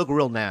 and they look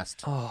real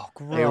nasty. Oh,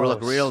 gross. They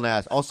look real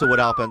nasty. Also, what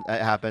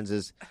happens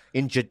is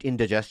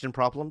indigestion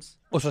problems.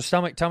 Oh, so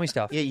tummy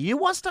stuff. Yeah, you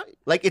want stuff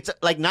it's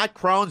like not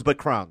Crohn's but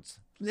Crohn's.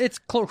 It's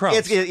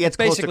Crohn's. It's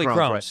close to basically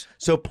Crohn's. Right?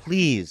 So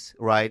please,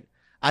 right?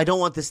 I don't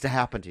want this to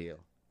happen to you.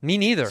 Me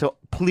neither. So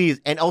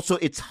please, and also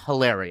it's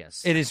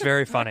hilarious. It is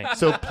very funny.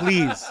 So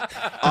please,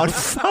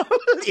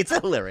 it's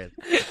hilarious.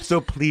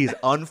 So please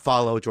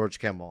unfollow George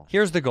Kimmel.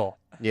 Here's the goal.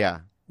 Yeah.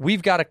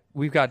 We've got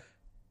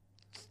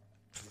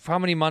how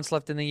many months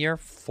left in the year?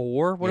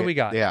 4? What do we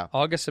got? Yeah.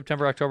 August,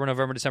 September, October,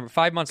 November, December.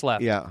 5 months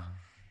left. Yeah.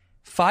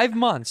 5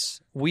 months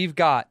we've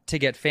got to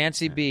get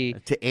Fancy B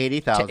to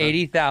 80,000. To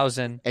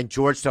 80,000. And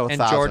George to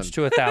 1,000. And George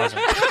to 1,000.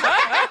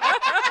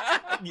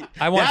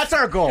 That's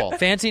our goal.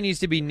 Fancy needs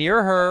to be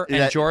near her, and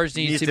That George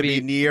needs to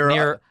be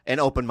near an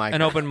open mic.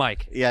 An open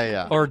mic.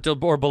 Yeah. Or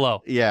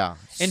below. Yeah.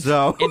 And,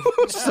 so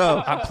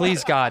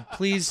please God,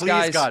 please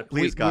guys, God,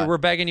 please God. We're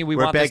begging you. We're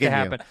want this to begging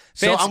you. happen.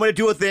 So I'm going to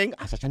do a thing.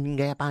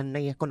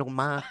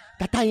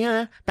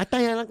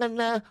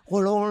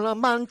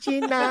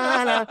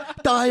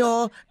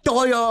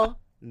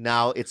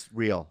 Now it's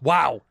real.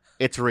 Wow.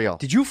 It's real.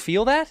 Did you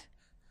feel that?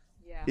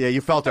 Yeah,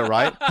 you felt it,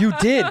 right? You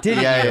did,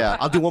 didn't you? Yeah.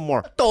 I'll do one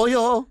more.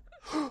 Toyo.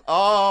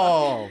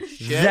 Oh,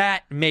 shit.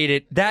 That made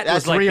it. That's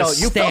was like real. the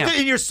You stamp. felt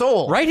it in your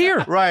soul. Right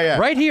here. Right, yeah.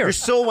 Right here. Your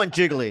soul went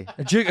jiggly.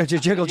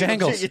 Jiggle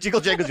jangles. Jiggle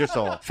jangles your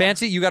soul.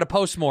 Fancy, you got to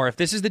post more. If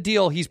this is the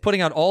deal, he's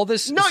putting out all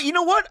this. No, you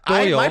know what?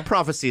 Doyle. My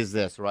prophecy is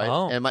this, right?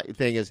 Oh. And my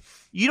thing is,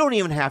 you don't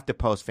even have to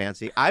post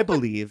Fancy. I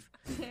believe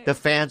the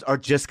fans are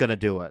just going to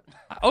do it.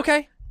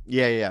 Okay.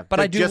 Yeah. But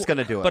They're I do just going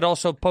to do it. But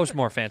also post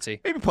more,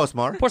 Fancy. Maybe post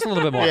more. Post a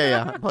little bit more.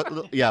 Yeah.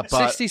 But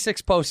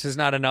 66 posts is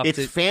not enough.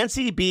 It's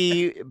Fancy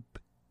B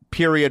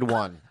period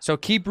 1. So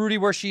keep Rudy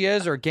where she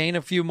is or gain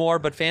a few more,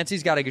 but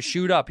Fancy's got to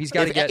shoot up. He's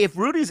got to get. If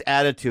Rudy's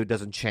attitude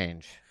doesn't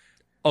change.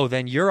 Oh,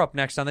 then you're up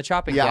next on the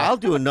chopping block. Yeah, I'll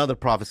do another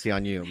prophecy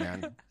on you,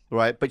 man.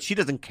 Right? But she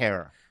doesn't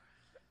care.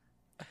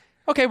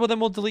 Okay, well then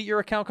we'll delete your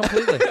account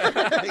completely.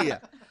 Yeah.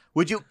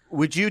 Would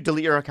you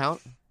delete your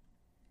account?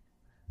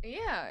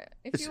 Yeah,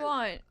 if you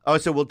want. Oh,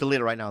 so we'll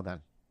delete it right now then.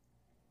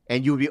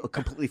 And you would be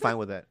completely fine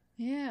with it.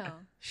 Yeah.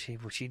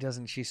 She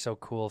doesn't. She's so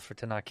cool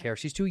to not care.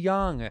 She's too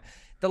young.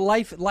 The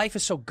life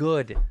is so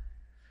good.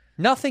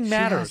 Nothing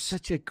matters. She has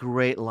such a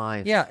great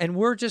life. Yeah, and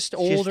we're just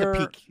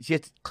older. She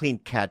has to clean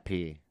cat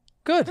pee.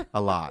 Good. A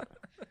lot.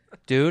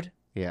 Dude.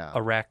 Yeah.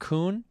 A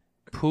raccoon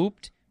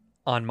pooped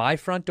on my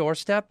front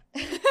doorstep.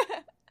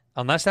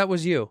 Unless that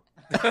was you.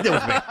 It was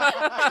me.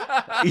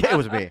 Yeah, it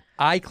was me.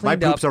 I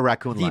cleaned my poops up are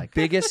raccoon-like.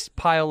 the biggest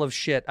pile of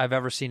shit I've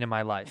ever seen in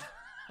my life.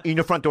 In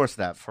your front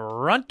doorstep.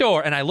 Front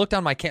door. And I looked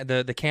on my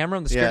the camera,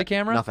 the security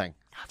camera. Nothing.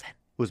 It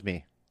was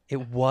me.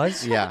 It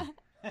was? Yeah.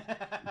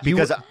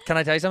 Because can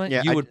I tell you something?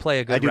 Yeah, you would play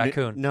a good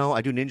raccoon. No,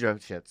 I do ninja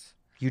shits.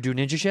 You do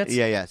ninja shits?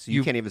 Yeah. So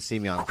you can't even see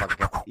me on the fucking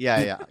camera.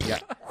 Yeah.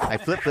 I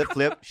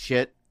flip,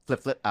 shit,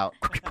 flip, out.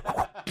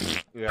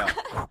 Yeah.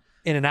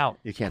 In and out.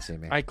 You can't see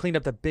me. I cleaned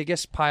up the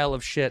biggest pile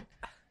of shit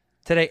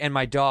today, and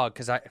my dog,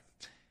 because I...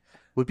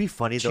 Would be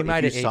funny, though,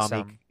 if you saw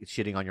me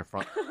shitting on your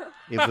front.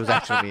 If it was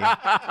actually me.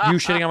 You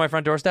shitting on my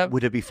front doorstep?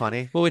 Would it be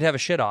funny? Well, we'd have a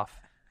shit off.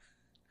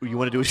 You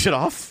want to do a shit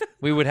off?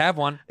 We would have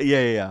one.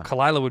 Yeah.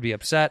 Kalila would be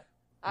upset.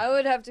 I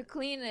would have to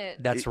clean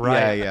it. That's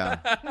right. Yeah.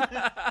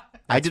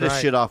 I did a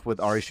shit off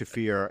with Ari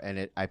Shafir, and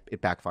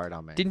it backfired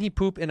on me. Didn't he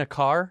poop in a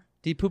car?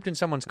 He pooped in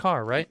someone's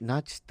car, right?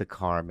 Not just the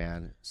car,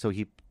 man. So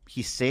he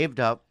saved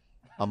up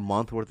a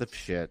month worth of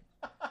shit,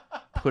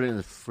 put it in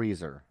the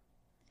freezer.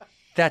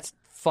 That's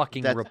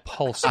fucking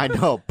repulsive. I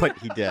know, but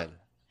he did.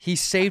 He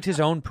saved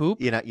his own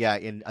poop? In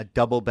a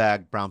double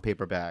bag, brown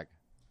paper bag.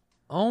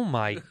 Oh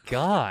my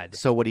God.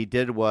 So what he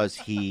did was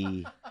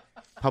he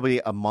probably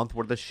a month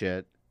worth of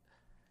shit,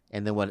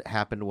 and then what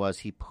happened was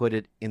he put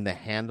it in the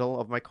handle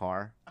of my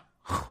car.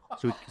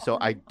 So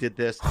I did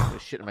this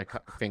shit in my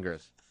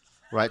fingers,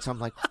 right? So I'm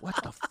like, what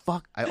the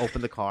fuck? I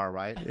opened the car,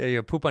 right? Yeah,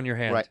 you poop on your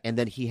hand, right? And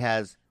then he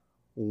has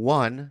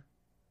one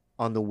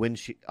on the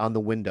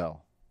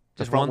window,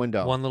 the front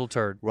window, one little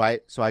turd,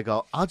 right? So I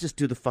go, I'll just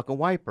do the fucking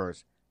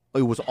wipers.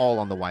 It was all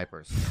on the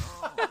wipers.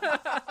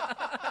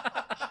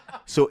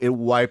 So it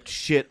wiped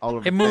shit all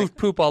over. It moved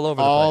poop all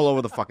over. All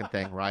over the fucking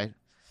thing, right?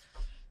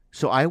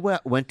 So I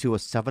went to a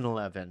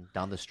 7-Eleven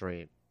down the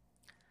street,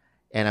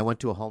 and I went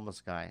to a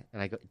homeless guy,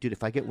 and I go, dude,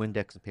 if I get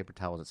Windex and paper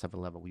towels at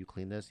 7-Eleven, will you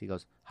clean this? He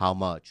goes, how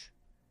much?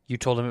 You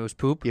told him it was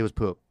poop? It was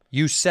poop.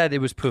 You said it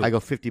was poop. I go,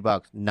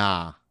 $50.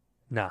 Nah.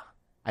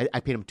 I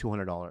paid him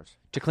 $200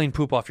 to clean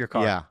poop off your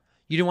car. Yeah.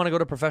 You didn't want to go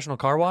to a professional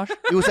car wash?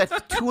 It was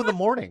at 2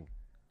 a.m.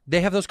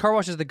 They have those car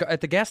washes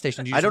at the gas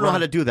station. I don't know how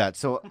to do that,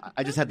 so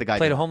I just had the guy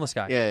played do a it. homeless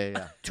guy.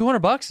 Yeah.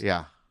 $200?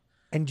 Yeah.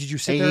 And did you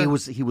sit there?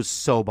 there? He was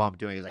so bummed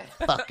doing it. He was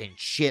like, fucking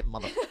shit,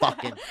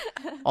 motherfucking.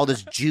 All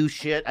this Jew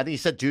shit. I think he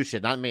said Jew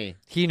shit, not me.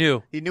 He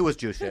knew. He knew it was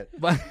Jew shit.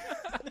 But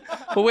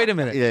wait a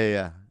minute.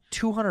 Yeah.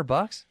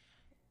 $200?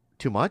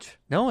 Too much?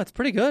 No, it's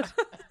pretty good.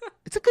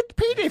 It's a good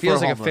payday for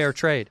Feels a like a fair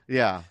trade.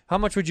 Yeah. How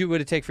much would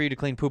it take for you to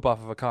clean poop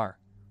off of a car?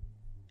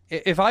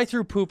 If I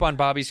threw poop on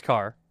Bobby's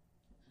car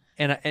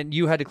and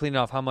you had to clean it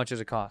off, how much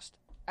does it cost?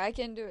 I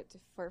can do it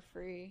for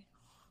free.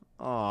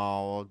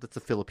 Oh, that's a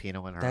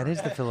Filipino in her. That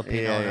is the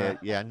Filipino in her.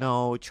 Yeah.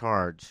 No,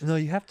 charge. No,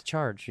 you have to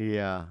charge.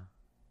 Yeah.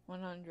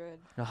 100.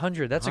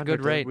 100. That's a good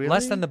 100, rate. really?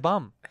 Less than the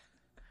bum.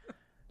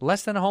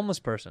 Less than a homeless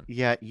person.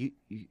 Yeah, you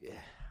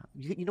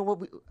know what?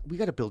 We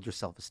got to build your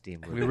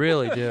self-esteem. We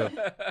really do.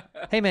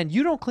 Hey, man,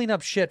 you don't clean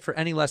up shit for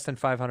any less than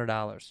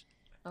 $500.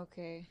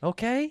 Okay.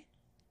 Okay?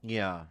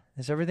 Yeah.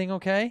 Is everything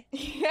okay?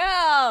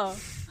 Yeah.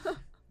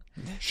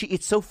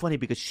 It's so funny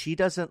because she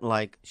doesn't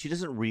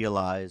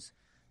realize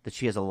that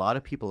she has a lot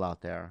of people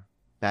out there,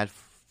 bad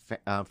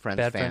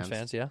friends,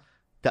 fans, yeah,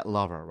 that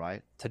love her,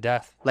 right? To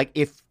death. Like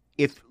if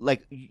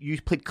like you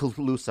played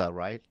Calusa,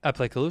 right? I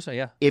play Calusa,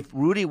 yeah. If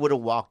Rudy would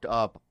have walked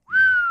up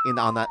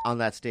on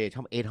that stage,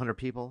 how many 800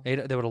 people? They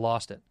would have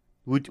lost it.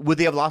 Would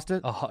they have lost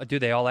it? Oh,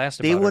 dude, they all asked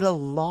about They it. would have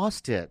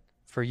lost it.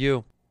 For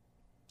you.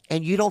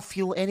 And you don't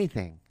feel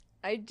anything.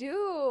 I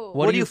do.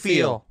 What do you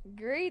feel?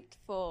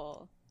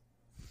 Grateful.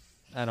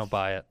 I don't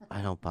buy it.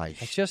 I don't buy it.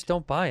 I just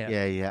don't buy it.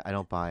 Yeah, I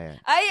don't buy it.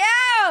 I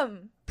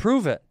am.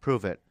 Prove it.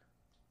 Prove it.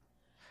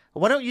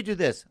 Why don't you do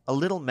this? A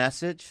little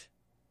message.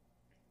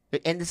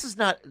 And this is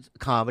not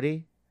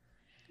comedy.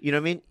 You know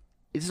what I mean?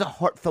 This is a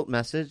heartfelt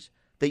message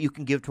that you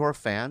can give to our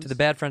fans. To the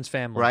Bad Friends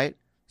family. Right?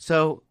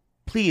 So,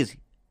 please,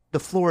 the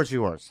floor is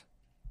yours.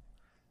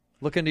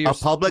 Look into your... A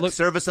public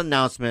service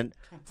announcement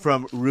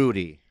from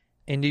Rudy.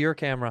 Into your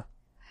camera.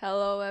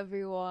 Hello,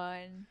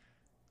 everyone.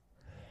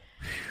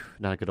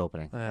 Not a good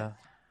opening. Yeah.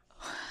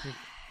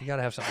 You got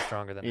to have something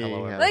stronger than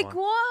hello, Yeah. everyone. Like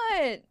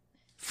what?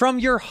 From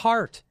your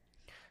heart.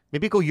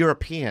 Maybe go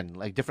European,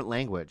 like different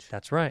language.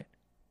 That's right.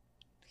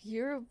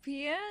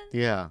 European?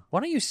 Yeah. Why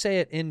don't you say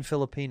it in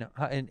Filipino?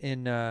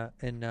 In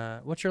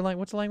what's your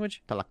what's the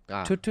language?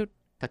 Talaka. Tut tut.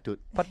 Tatut.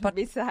 Pat pat.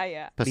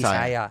 Bisaya.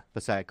 Bisaya.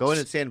 Pasaya. Go in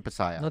and say it in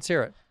Pasaya. Let's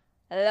hear it.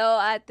 Hello,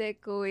 ate,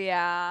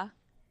 kuya.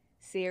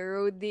 Si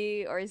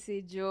Rudy or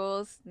si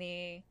Jules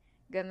ni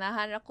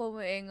ganahan ako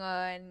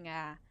moingon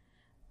nga.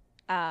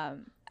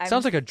 I'm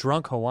Sounds like a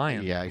drunk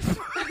Hawaiian. Yeah.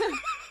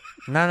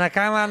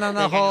 Nanakama na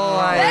Let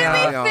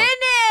me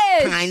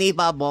finish! Tiny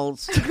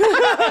bubbles.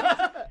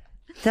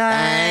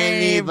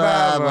 Tiny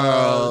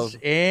bubbles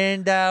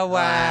in the wine.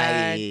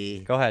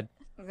 Why? Go ahead.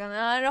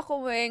 Ganahan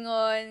ako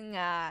moingon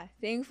nga.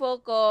 Thankful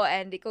ko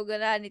and di ko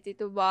ganahan ni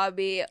Tito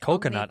Bobby.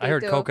 Coconut. I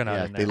heard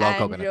coconut in there. They love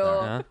coconut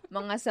Andrew, there.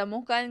 mga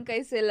samukan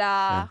kay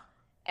sila.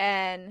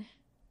 And,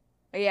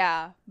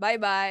 yeah,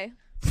 bye-bye.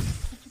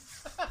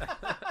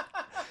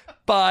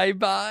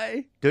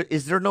 Bye-bye.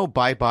 Is there no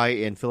bye-bye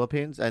in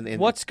Philippines? And in,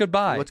 What's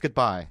goodbye? What's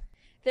goodbye?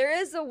 There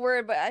is a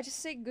word, but I just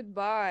say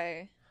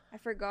goodbye. I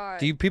forgot.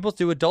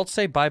 Do adults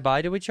say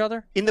bye-bye to each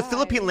other? In the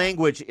Philippine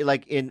language,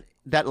 like in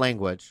that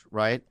language,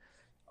 right?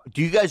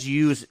 Do you guys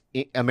use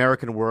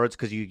American words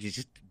because you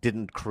just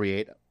didn't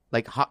create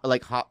like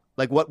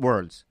what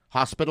words?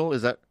 Hospital,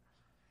 is that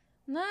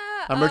Nah,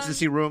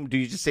 emergency room? Do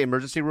you just say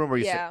emergency room, or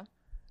you yeah. say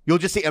you'll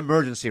just say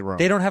emergency room?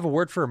 They don't have a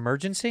word for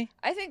emergency?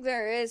 I think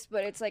there is,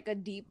 but it's like a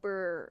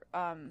deeper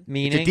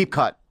Meaning? It's a deep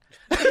cut.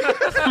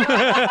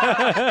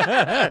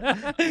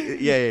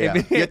 yeah.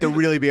 You have to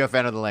really be a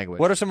fan of the language.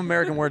 What are some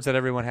American words that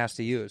everyone has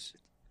to use?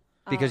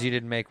 Because you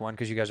didn't make one,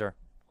 because you guys are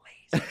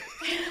lazy.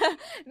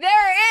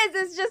 There is.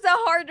 It's just a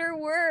harder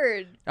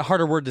word. A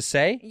harder word to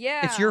say?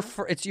 Yeah. It's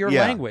your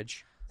Yeah.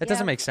 language. That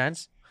doesn't make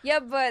sense. Yeah,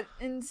 but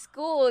in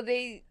school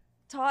they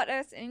taught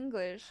us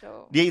English.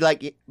 So Yeah,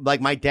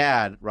 like my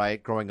dad,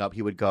 right? Growing up,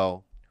 he would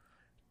go,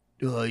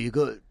 "You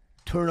go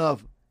turn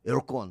off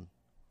aircon."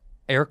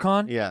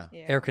 Aircon? Yeah.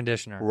 Air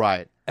conditioner.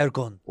 Right.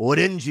 Aircon.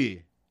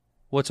 Orange.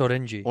 What's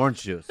orange?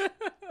 Orange juice.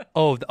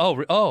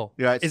 Oh.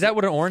 Yeah, Is that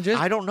what an orange is?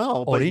 I don't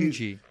know. But Orange.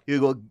 You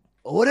go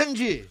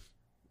orange.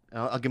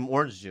 I'll give him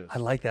orange juice. I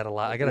like that a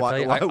lot. I gotta Why- tell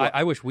you, why-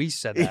 I wish we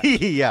said that.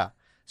 Yeah.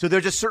 So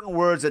there's just certain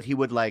words that he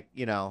would like,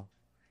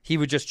 He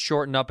would just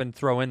shorten up and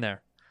throw in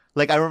there.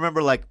 Like I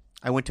remember, like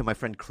I went to my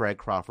friend Craig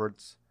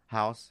Crawford's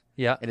house.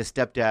 Yeah. And his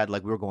stepdad,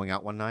 like we were going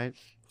out one night.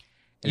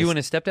 You and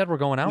his stepdad were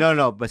going out?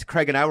 No, but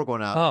Craig and I were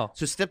going out. Oh.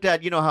 So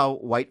stepdad, you know how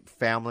white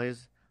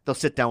families, they'll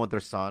sit down with their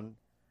son.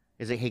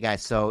 He's like, hey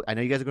guys, so I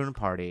know you guys are going to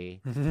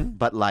party,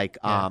 but like,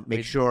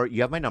 make sure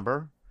you have my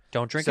number.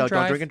 Don't drink so and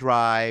drive. don't drink and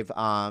drive.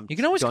 You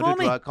can always don't call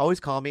do me. Always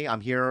call me. I'm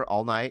here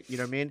all night. You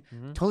know what I mean?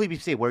 Totally be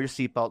safe. Wear your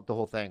seatbelt, the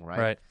whole thing, right?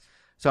 Right.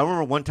 So I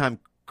remember one time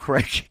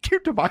Craig came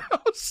to my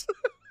house.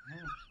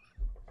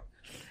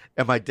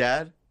 And my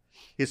dad,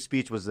 his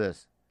speech was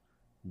this.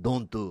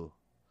 Don't do.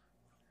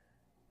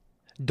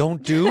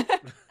 Don't do?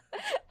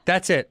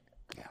 That's it.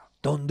 Yeah.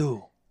 Don't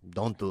do.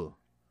 Don't do.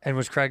 And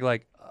was Craig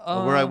like,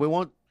 We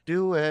won't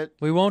do it.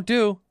 We won't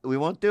do. We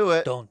won't do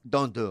it.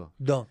 Don't do.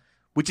 Don't.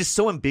 Which is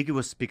so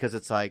ambiguous because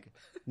it's like,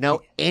 now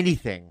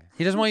anything.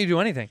 He doesn't want you to do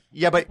anything.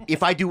 Yeah, but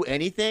if I do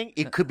anything,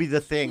 it could be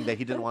the thing that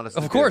he didn't want us to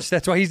do. Of course,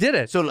 that's why he did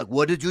it. So, like,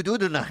 what did you do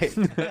tonight?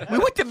 We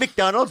went to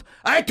McDonald's.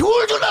 I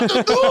told you not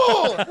to do!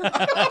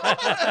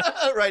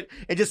 Right?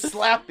 And just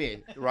slap me,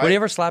 right? Would he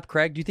ever slap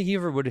Craig? Do you think he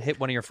ever would hit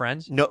one of your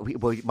friends? No,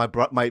 my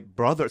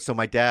brother, so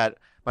my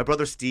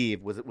brother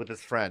Steve was with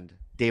his friend,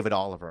 David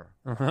Oliver.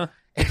 Uh-huh.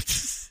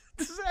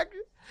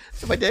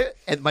 So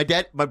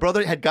my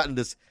brother had gotten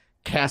this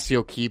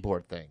Casio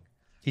keyboard thing.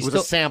 It was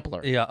a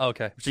sampler. Yeah,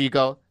 okay. So you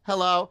go,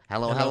 hello,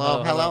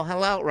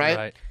 right?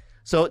 Right.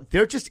 So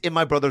they're just in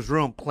my brother's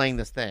room playing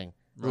this thing,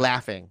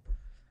 laughing.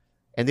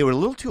 And they were a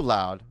little too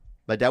loud.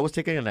 My dad was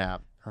taking a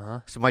nap.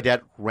 Uh-huh. So my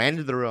dad ran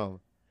into the room.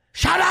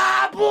 Shut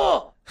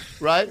up!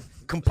 Right?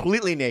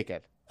 Completely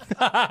naked.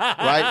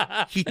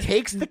 Right? He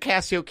takes the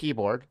Casio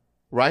keyboard,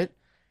 right?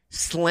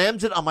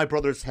 Slams it on my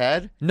brother's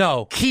head.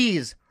 No.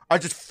 Keys are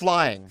just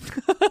flying.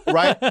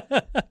 Right?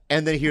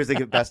 And then here's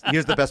the best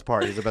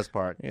part. Here's the best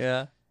part.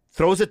 Yeah.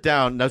 Throws it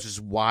down. Now it's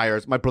just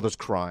wires. My brother's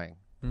crying.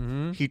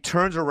 Mm-hmm. He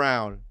turns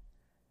around,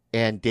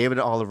 and David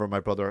and Oliver, my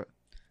brother,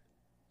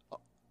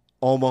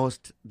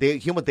 almost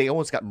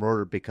got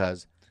murdered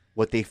because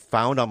what they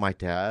found on my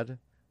dad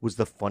was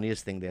the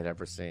funniest thing they had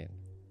ever seen.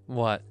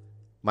 What?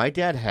 My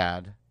dad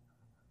had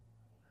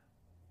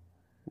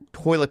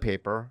toilet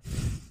paper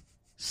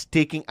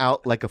sticking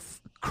out like a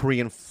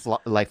Korean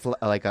like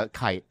a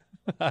kite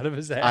Out of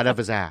his ass. out of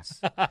his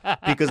ass.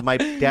 Because my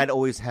dad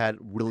always had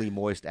really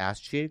moist ass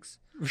cheeks.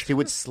 So he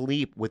would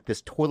sleep with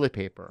this toilet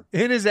paper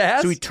in his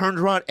ass. So he turned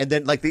around, and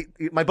then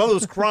my brother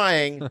was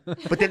crying,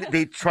 but then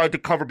they tried to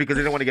cover because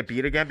they didn't want to get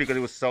beat again because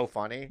it was so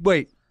funny.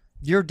 Wait,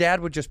 your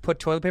dad would just put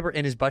toilet paper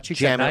in his butt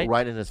cheeks Jam at it night?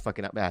 right in his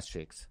fucking ass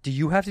cheeks. Do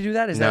you have to do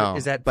that? Is No,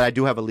 that? But I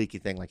do have a leaky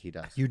thing like he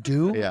does. You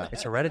do? Yeah.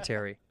 It's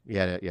hereditary.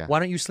 Yeah. Why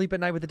don't you sleep at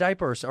night with a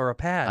diaper or a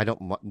pad? I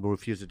don't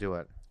refuse to do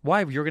it.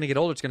 Why? You're going to get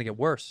older. It's going to get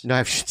worse. No, I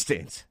have shit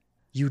stains.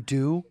 You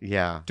do?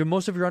 Yeah. Do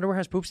most of your underwear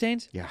has poop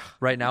stains? Yeah.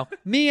 Right now?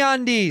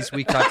 MeUndies.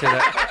 We cut to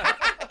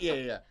that.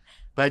 Yeah.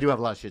 But I do have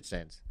a lot of shit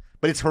stains.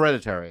 But it's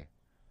hereditary.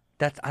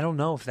 I don't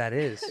know if that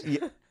is.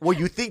 Yeah. Well,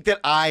 you think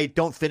that I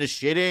don't finish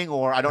shitting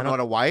or I don't know how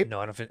to wipe? No,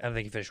 I don't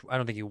think you finish. I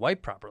don't think you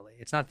wipe properly.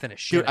 It's not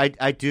finished Dude, shitting.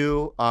 I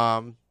do.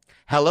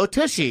 Hello,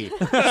 Tushy.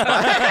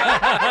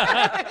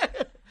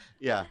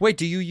 Yeah. Wait,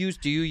 do you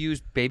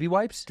use baby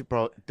wipes?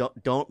 Bro,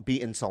 don't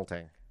be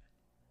insulting.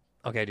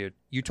 Okay, dude.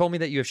 You told me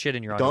that you have shit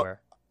in your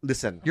underwear.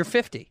 Listen. You're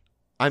 50.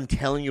 I'm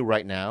telling you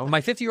right now.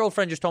 My 50-year-old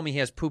friend just told me he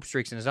has poop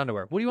streaks in his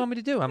underwear. What do you want me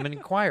to do? I'm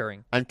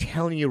inquiring. I'm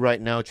telling you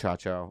right now,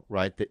 Chacho,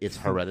 right, that it's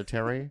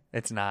hereditary.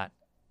 It's not.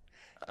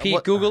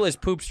 Pete, Google is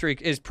poop streak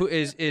is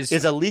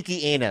a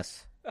leaky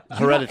anus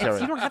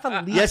hereditary. You don't have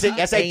a leaky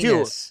Yes, I do.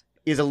 anus.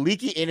 Is a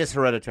leaky anus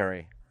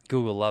hereditary?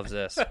 Google loves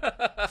this.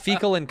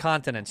 Fecal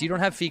incontinence. You don't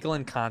have fecal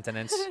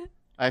incontinence.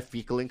 I have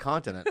fecal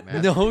incontinent,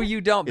 man. No,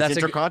 you don't. It's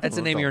That's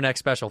the name of your next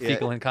special. Yeah.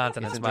 Fecal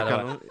incontinence, It's by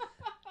the way.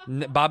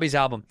 Bobby's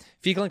album.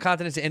 Fecal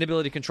incontinence and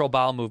inability to control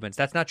bowel movements.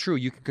 That's not true.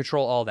 You can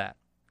control all that.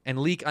 And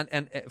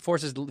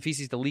forces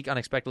feces to leak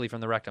unexpectedly from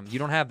the rectum. You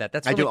don't have that.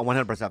 I do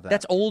 100% have that.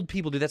 That's old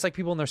people do. That's like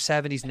people in their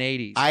 70s and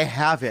 80s. I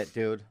have it,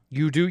 dude.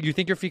 You do? You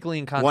think you're fecally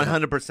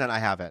incontinent? 100% I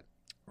have it.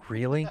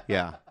 Really?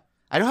 Yeah.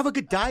 I don't have a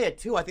good diet,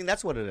 too. I think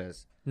that's what it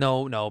is.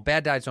 No.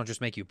 Bad diets don't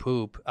just make you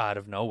poop out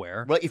of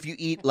nowhere. But if you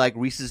eat like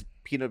Reese's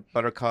peanut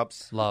butter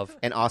cups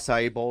and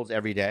acai bowls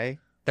every day.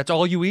 That's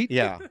all you eat?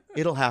 Yeah.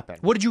 It'll happen.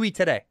 What did you eat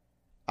today?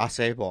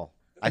 Acai bowl.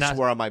 I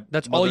swear on my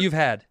That's all you've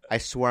had? I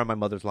swear on my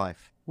mother's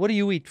life. What do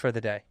you eat for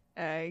the day?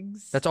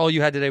 Eggs. That's all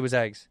you had today was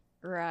eggs?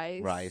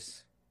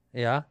 Rice.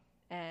 Yeah?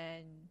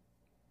 And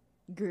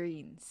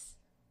greens.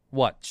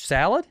 What?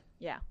 Salad?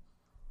 Yeah.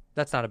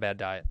 That's not a bad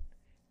diet.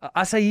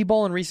 Acai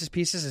bowl and Reese's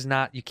Pieces is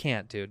not. You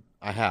can't, dude.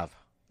 I have.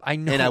 I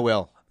know. And I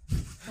will.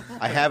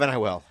 I have and I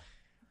will.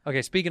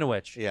 Okay, speaking of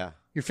which. Yeah.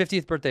 Your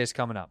 50th birthday is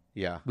coming up.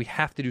 Yeah. We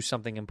have to do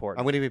something important.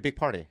 I'm going to be a big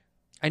party.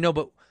 I know,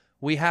 but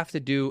we have to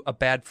do a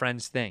Bad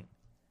Friends thing.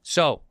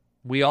 So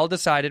we all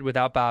decided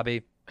without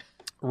Bobby,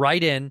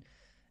 write in,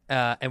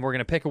 and we're going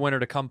to pick a winner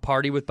to come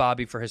party with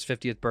Bobby for his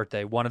 50th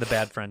birthday, one of the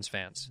Bad Friends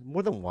fans.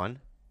 More than one.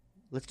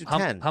 Let's do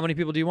 10. How many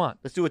people do you want?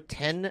 Let's do a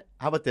 10.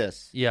 How about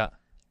this? Yeah.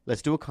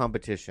 Let's do a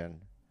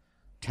competition.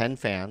 10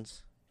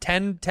 fans.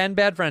 10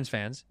 Bad Friends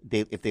fans.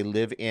 If they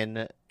live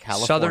in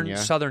California.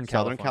 Southern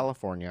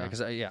California.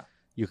 Yeah.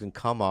 You can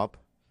come up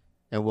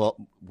and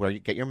you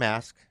get your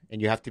mask,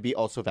 and you have to be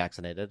also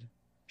vaccinated.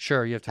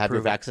 Sure, you have to have your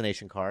prove it.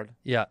 vaccination card.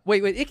 Yeah.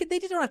 Wait. They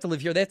don't have to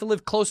live here. They have to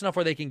live close enough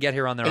where they can get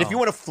here on their own. And if you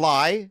want to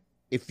fly,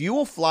 if you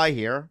will fly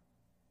here,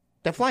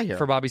 then fly here.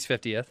 For Bobby's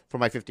 50th. For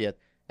my 50th.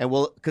 And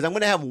because I'm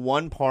going to have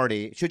one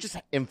party. Should I just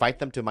invite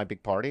them to my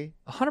big party?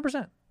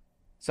 100%.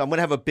 So I'm going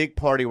to have a big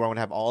party where I'm going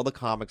to have all the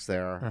comics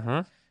there.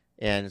 Uh-huh.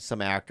 And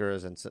some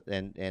actors and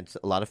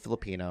a lot of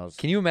Filipinos.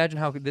 Can you imagine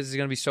how this is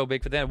going to be so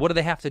big for them? What do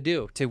they have to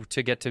do to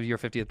get to your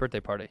 50th birthday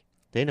party?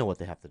 They know what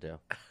they have to do.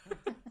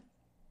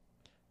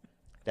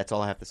 That's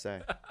all I have to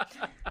say.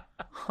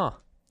 Huh.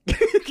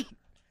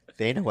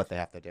 They know what they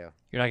have to do.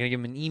 You're not going to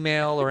give them an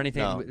email or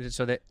anything? No.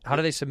 So how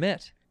do they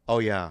submit? Oh,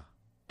 yeah.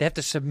 They have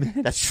to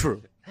submit? That's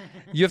true.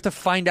 You have to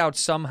find out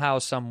somehow,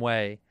 some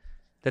way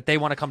that they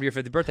want to come to your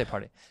 50th birthday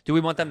party. Do we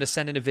want them to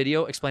send in a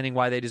video explaining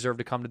why they deserve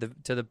to come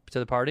to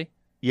the party?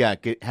 Yeah,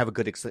 have a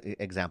good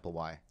example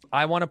why.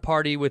 I want to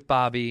party with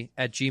Bobby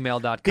at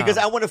gmail.com. Because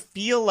I want to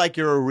feel like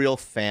you're a real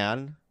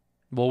fan.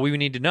 Well, we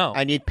need to know.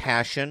 I need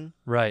passion.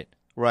 Right.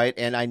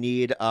 And I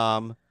need,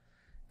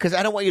 because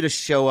I don't want you to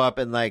show up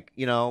and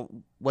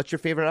what's your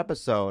favorite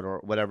episode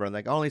or whatever. And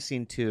I only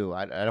seen 2.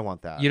 I don't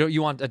want that.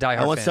 You want a diehard fan.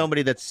 I want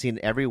somebody that's seen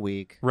every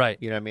week. Right.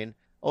 You know what I mean?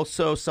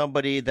 Also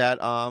somebody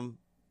that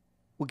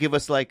will give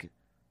us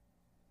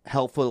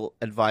helpful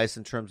advice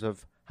in terms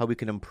of how we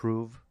can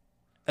improve.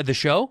 The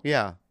show?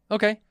 Yeah.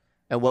 Okay.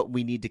 And what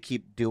we need to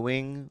keep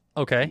doing.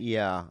 Okay.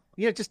 Yeah.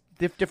 Just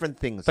different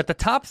things. But the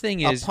top thing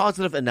is... a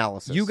positive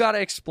analysis. You got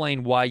to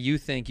explain why you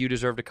think you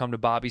deserve to come to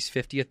Bobby's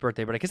 50th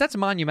birthday party. Because that's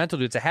monumental,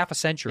 dude. It's a half a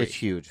century. It's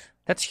huge.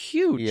 That's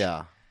huge.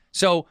 Yeah.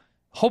 So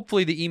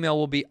hopefully the email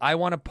will be, I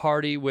want to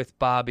party with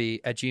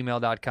Bobby at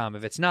gmail.com.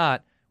 If it's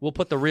not, we'll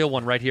put the real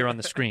one right here on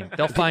the screen.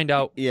 They'll find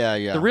out. Yeah,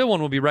 yeah. The real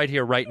one will be right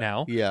here, right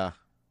now. Yeah.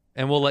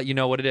 And we'll let you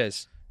know what it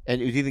is. And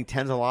do you think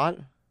 10's a lot?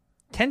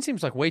 10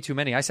 seems like way too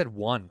many. I said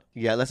 1.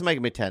 Yeah, let's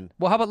make it 10.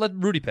 Well, how about let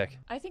Rudy pick?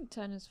 I think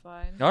 10 is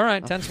fine. All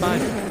right, 10's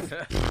fine.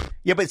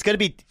 Yeah, but it's going to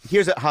be...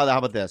 How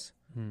about this?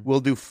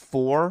 We'll do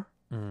 4.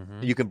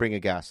 You can bring a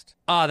guest.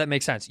 Ah, that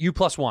makes sense. You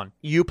plus 1.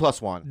 You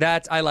plus 1.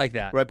 I like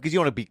that. Right, because you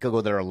want to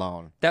go there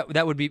alone.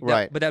 That would be...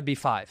 Right. But that'd be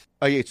 5.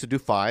 Oh, yeah, so do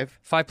 5.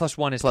 5 plus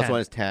 1 is Plus 10.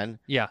 1 is 10.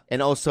 Yeah.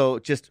 And also,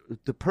 just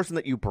the person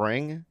that you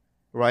bring,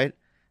 right?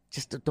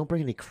 Just don't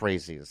bring any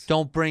crazies.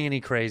 Don't bring any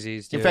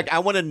crazies, dude. In fact, I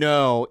want to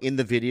know in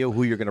the video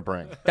who you're going to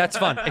bring. That's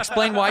fun.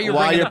 Explain why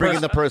you're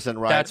bringing the person,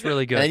 right? That's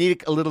really good. And I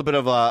need a little bit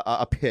of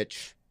a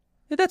pitch.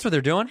 Yeah, that's what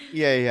they're doing.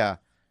 Yeah, yeah.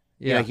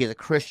 Yeah. He's a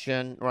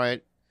Christian,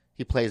 right?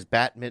 He plays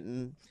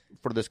badminton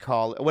for this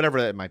call, whatever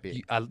it might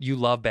be. You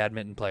love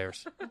badminton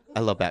players. I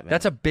love badminton.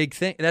 That's a big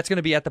thing. That's going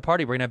to be at the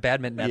party. We're going to have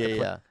badminton at the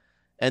yeah.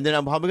 And then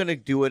I'm probably going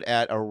to do it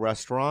at a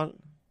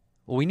restaurant.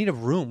 Well, we need a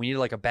room. We need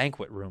like a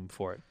banquet room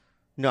for it.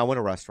 No, I want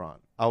a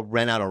restaurant. I'll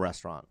rent out a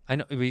restaurant. I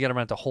know. We got to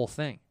rent the whole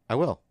thing. I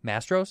will.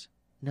 Mastro's?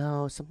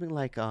 No, something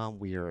like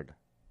weird.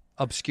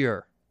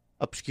 Obscure.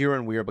 Obscure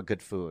and weird, but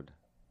good food.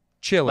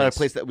 Chili's. But a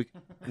place that we...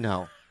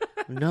 No.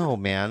 No,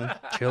 man.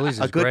 Chili's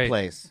is a good great.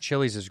 place.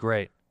 Chili's is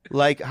great.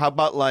 Like, how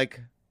about like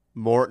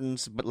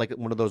Morton's, but like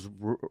one of those...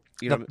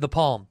 You know, the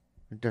Palm.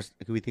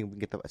 We think we can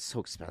get them. It's so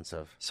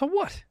expensive. So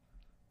what?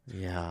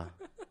 Yeah.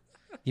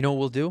 You know what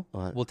we'll do?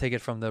 What? We'll take it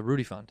from the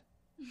Rudy Fund.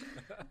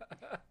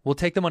 We'll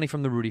take the money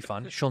from the Rudy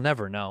Fund. She'll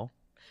never know.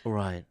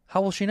 Right.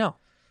 How will she know?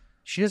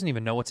 She doesn't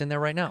even know what's in there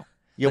right now.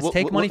 Yeah, Let's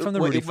take money from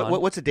the Rudy Fund.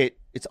 What's the date?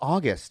 It's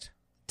August.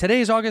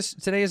 Today is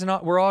August.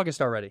 We're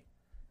August already.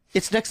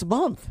 It's next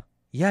month.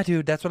 Yeah,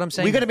 dude. That's what I'm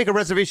saying. We got to make a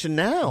reservation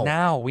now.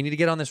 Now. We need to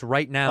get on this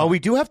right now. Oh, we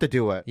do have to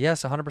do it.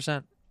 Yes,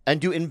 100%.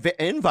 And do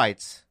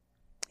invites.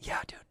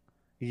 Yeah, dude.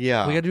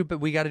 Yeah. We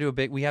got to do a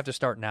big. We have to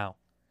start now.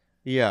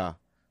 Yeah.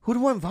 Who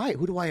do I invite?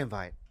 Who do I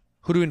invite?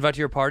 Who do you invite to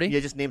your party? Yeah,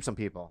 just name some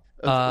people.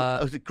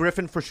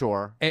 Griffin for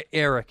sure.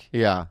 Eric.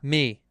 Yeah.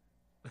 Me.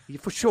 Yeah,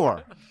 for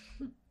sure.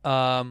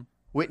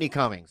 Whitney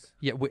Cummings.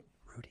 Yeah,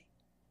 Rudy.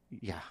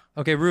 Yeah.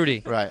 Okay,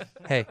 Rudy. Right.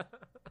 Hey.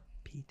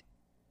 Pete.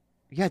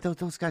 Yeah,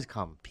 those guys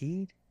come.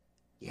 Pete?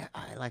 Yeah,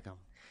 I like them.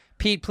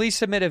 Pete, please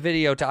submit a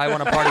video to I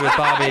Want to Party with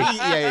Bobby.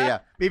 Yeah.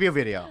 Maybe a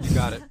video. You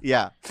got it.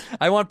 Yeah.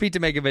 I want Pete to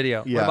make a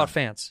video. Yeah. What about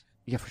fans?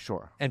 Yeah, for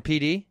sure. And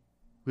PD?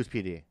 Who's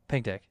PD?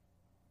 Pink Dick.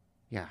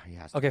 Yeah, he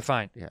has to. Okay,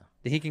 fine. Yeah.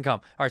 He can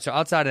come. All right, so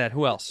outside of that,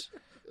 who else?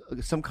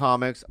 Some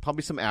comics,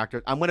 probably some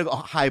actors. I'm going to go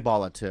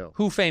highball it, too.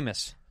 Who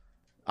famous?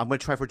 I'm going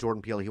to try for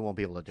Jordan Peele. He won't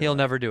be able to do it. He'll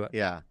never do it.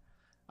 Yeah.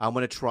 I'm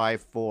going to try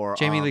for...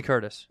 Jamie Lee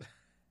Curtis.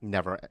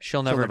 Never.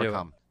 She'll never do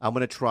come. I'm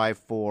going to try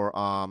for...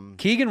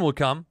 Keegan will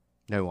come.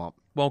 No, he won't.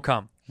 Won't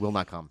come. Will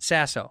not come.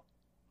 Sasso.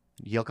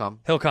 He'll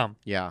come. He'll come.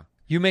 Yeah.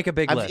 You make a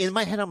big list. In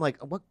my head, I'm like,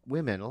 what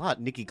women? A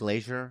lot. Nikki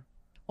Glaser.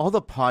 All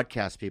the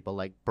podcast people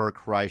like Bert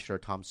Kreischer,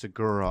 Tom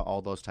Segura,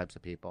 all those types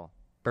of people.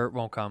 Bert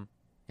won't come.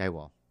 I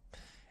will.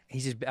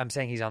 I'm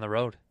saying he's on the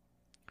road.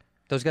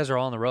 Those guys are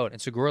all on the road.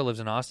 And Segura lives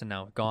in Austin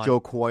now. Gone. Joe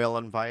Coyle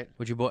invite.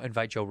 Would you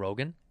invite Joe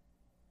Rogan?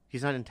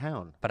 He's not in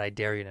town. But I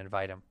dare you to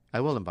invite him.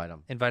 I will invite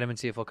him. Invite him and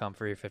see if he'll come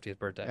for your 50th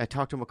birthday. I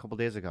talked to him a couple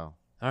days ago.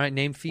 All right,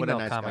 name female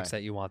nice comics guy.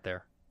 that you want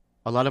there.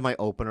 A lot of my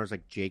openers,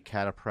 like Jake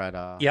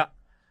Catapretta. Yeah.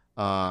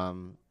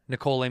 Um,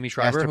 Nicole Amy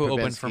Schreiber, Esther who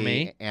opened for Probinski,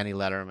 me. Annie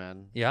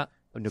Letterman. Yeah.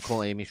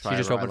 Nicole Amy Schreiber. She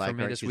just opened I like for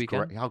me her. this She's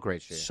weekend. How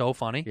great she is. So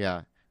funny.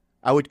 Yeah.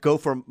 I would go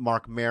for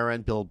Mark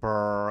Maron, Bill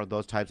Burr,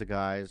 those types of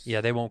guys.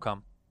 Yeah, they won't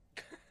come.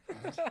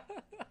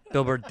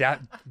 Bill Burr,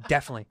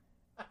 definitely.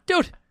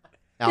 Dude,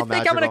 Al you think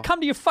Madrigal. I'm going to come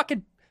to your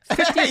fucking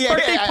 50th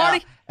birthday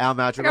party? Al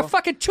Madrigal. I got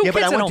fucking 2 yeah, kids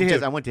but at home,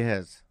 dude. I went to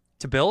his.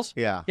 To Bill's?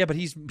 Yeah. Yeah, but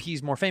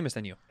he's more famous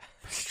than you.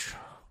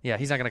 Yeah,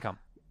 he's not going to come.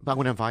 But I'm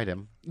going to invite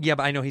him. Yeah,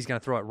 but I know he's going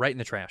to throw it right in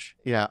the trash.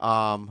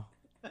 Yeah.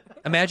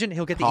 Imagine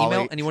he'll get the Pauly-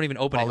 email and he won't even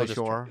open it. Pauly He'll just-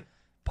 Shore.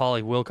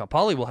 Pauly will come.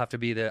 Pauly will have to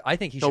be the. I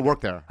think he should He'll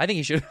work there. I think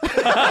he should.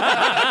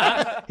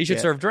 He should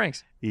Yeah. serve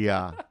drinks.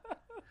 Yeah.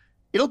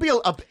 It'll be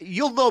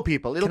you'll know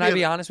people. It'll Can I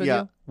be honest with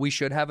yeah. you? We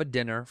should have a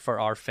dinner for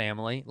our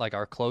family, like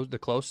the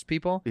close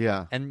people.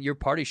 Yeah. And your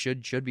party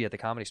should be at the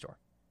Comedy Store.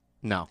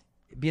 No.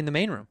 Be in the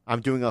main room. I'm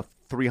doing a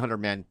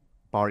 300-man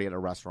party at a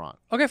restaurant.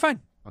 Okay,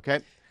 fine.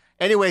 Okay.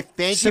 Anyway,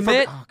 thank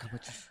Submit. you for... Oh,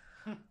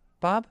 God,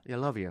 Bob? I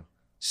love you.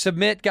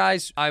 Submit,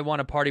 guys. I want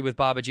to party with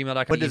Bob at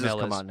gmail.com. When does this Email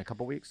come is out? In a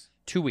couple weeks?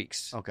 2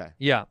 weeks. Okay.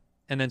 Yeah.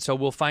 And then so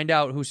we'll find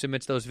out who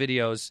submits those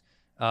videos.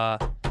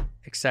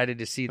 Excited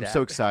to see that. I'm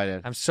so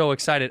excited. I'm so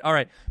excited. All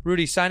right,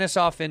 Rudy, sign us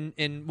off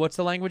in what's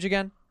the language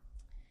again?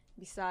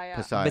 Bisaya.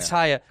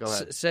 Bisaya. Go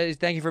ahead. Say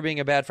thank you for being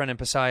a bad friend in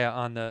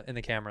Pasaya in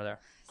the camera there.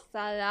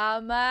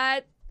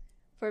 Salamat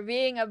for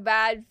being a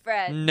bad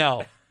friend.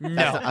 No.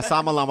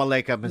 Assalamu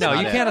alaikum. No,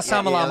 you can't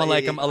assalamu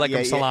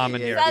alaikum salam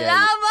in here.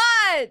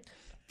 Salamat!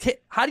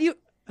 How do you?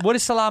 What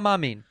does salama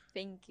mean?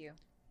 Thank you.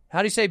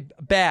 How do you say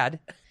bad?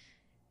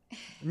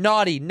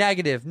 Naughty,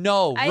 negative,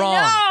 no, I wrong.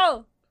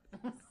 know!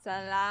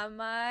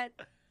 Salamat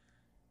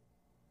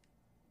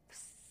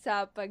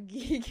sa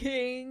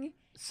pagiging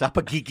Sa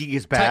pagiging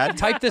is bad.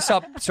 Type this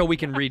up so we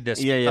can read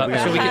this. Yeah.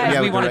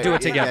 We want to do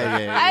it together.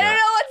 Yeah. I don't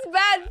know what's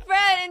bad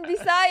friend in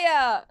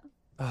Bisaya.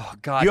 Oh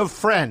God. You have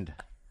friend.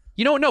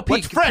 You know, no,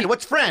 Pete.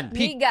 What's friend?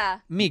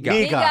 Miga. Miga.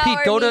 Miga. Pete,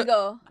 or go to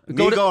migo?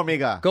 Migo or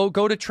miga?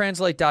 Go to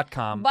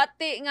translate.com.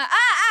 Bati nga.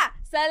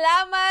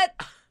 Salamat.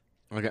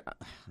 Okay.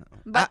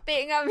 Bati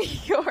nga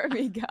migo or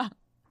miga.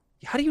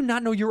 How do you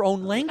not know your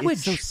own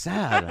language? It's so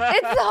sad.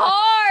 It's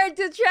hard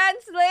to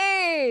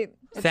translate.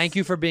 Thank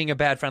you for being a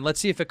bad friend. Let's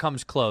see if it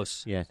comes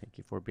close. Yeah, thank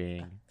you for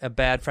being a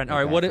bad friend.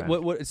 All right,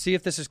 what? See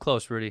if this is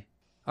close, Rudy.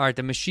 All right,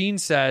 the machine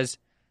says,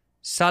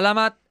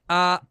 "Salamat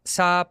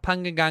sa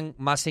panggagang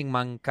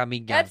masingmang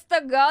kamigan." That's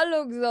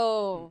Tagalog,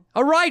 though.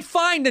 All right,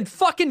 fine. Then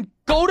fucking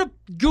go to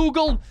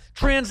Google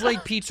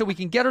Translate, Pete, so we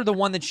can get her the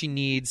one that she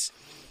needs.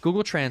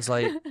 Google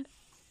Translate.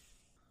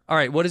 All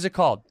right, what is it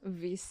called?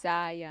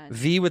 Visayan.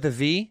 V with a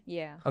V?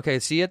 Yeah. Okay,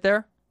 see it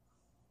there?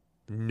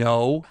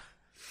 No.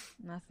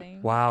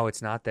 Nothing. Wow,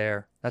 it's not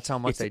there. That's how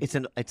much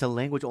it's a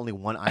language only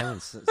one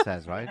island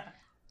says, right?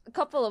 A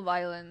couple of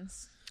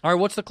islands. All right,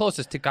 what's the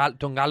closest?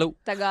 Tongalo?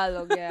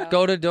 Tagalog, yeah.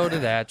 Go to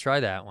that.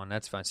 Try that one.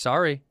 That's fine.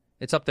 Sorry.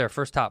 It's up there,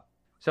 first top.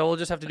 So we'll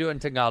just have to do it in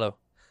Tagalog.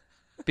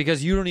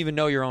 Because you don't even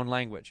know your own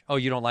language. Oh,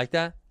 you don't like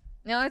that?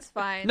 No, it's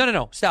fine.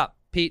 No. Stop.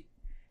 Pete,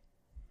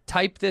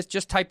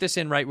 just type this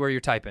in right where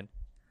you're typing.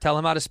 Tell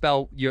him how to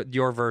spell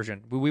your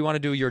version. We want to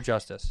do your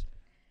justice.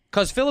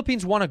 Because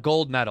Philippines won a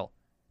gold medal.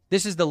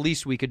 This is the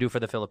least we could do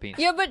for the Philippines.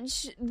 Yeah, but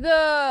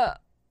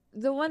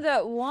the one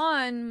that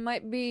won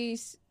might be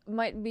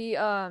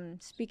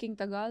speaking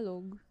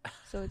Tagalog,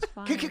 so it's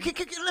fine.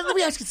 Let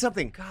me ask you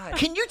something. God.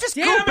 Can you just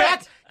Damn go it!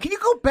 back? Can you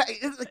go back?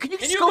 Can you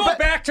just go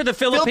back to the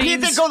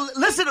Philippines? And go,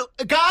 listen,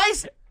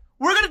 guys,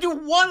 we're going to do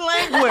one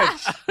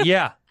language.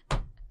 Yeah.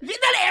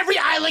 Not every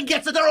island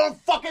gets their own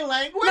fucking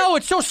language. No,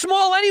 it's so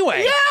small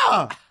anyway.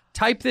 Yeah.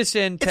 Type this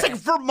in. It's like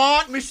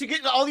Vermont, Michigan,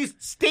 all these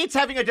states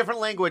having a different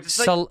language.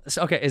 It's like,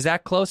 okay, is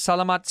that close?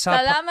 Salamat.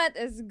 Salamat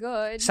is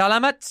good.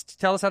 Salamat.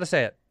 Tell us how to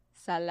say it.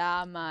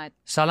 Salamat.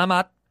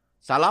 Salamat.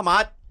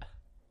 Salamat.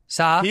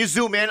 Can you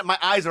zoom in? My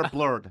eyes are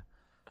blurred.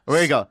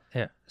 There you go.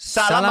 Here.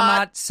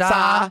 Salamat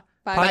sa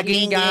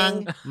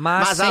pagiging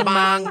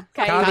masamang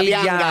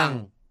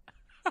kaibigan.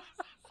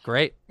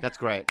 Great. That's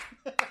great.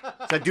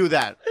 So do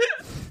that.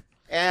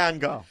 And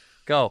go.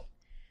 Go.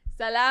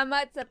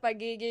 Salamat sa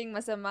pagiging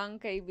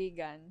masamang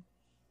kaibigan.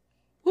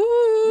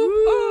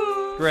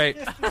 Great.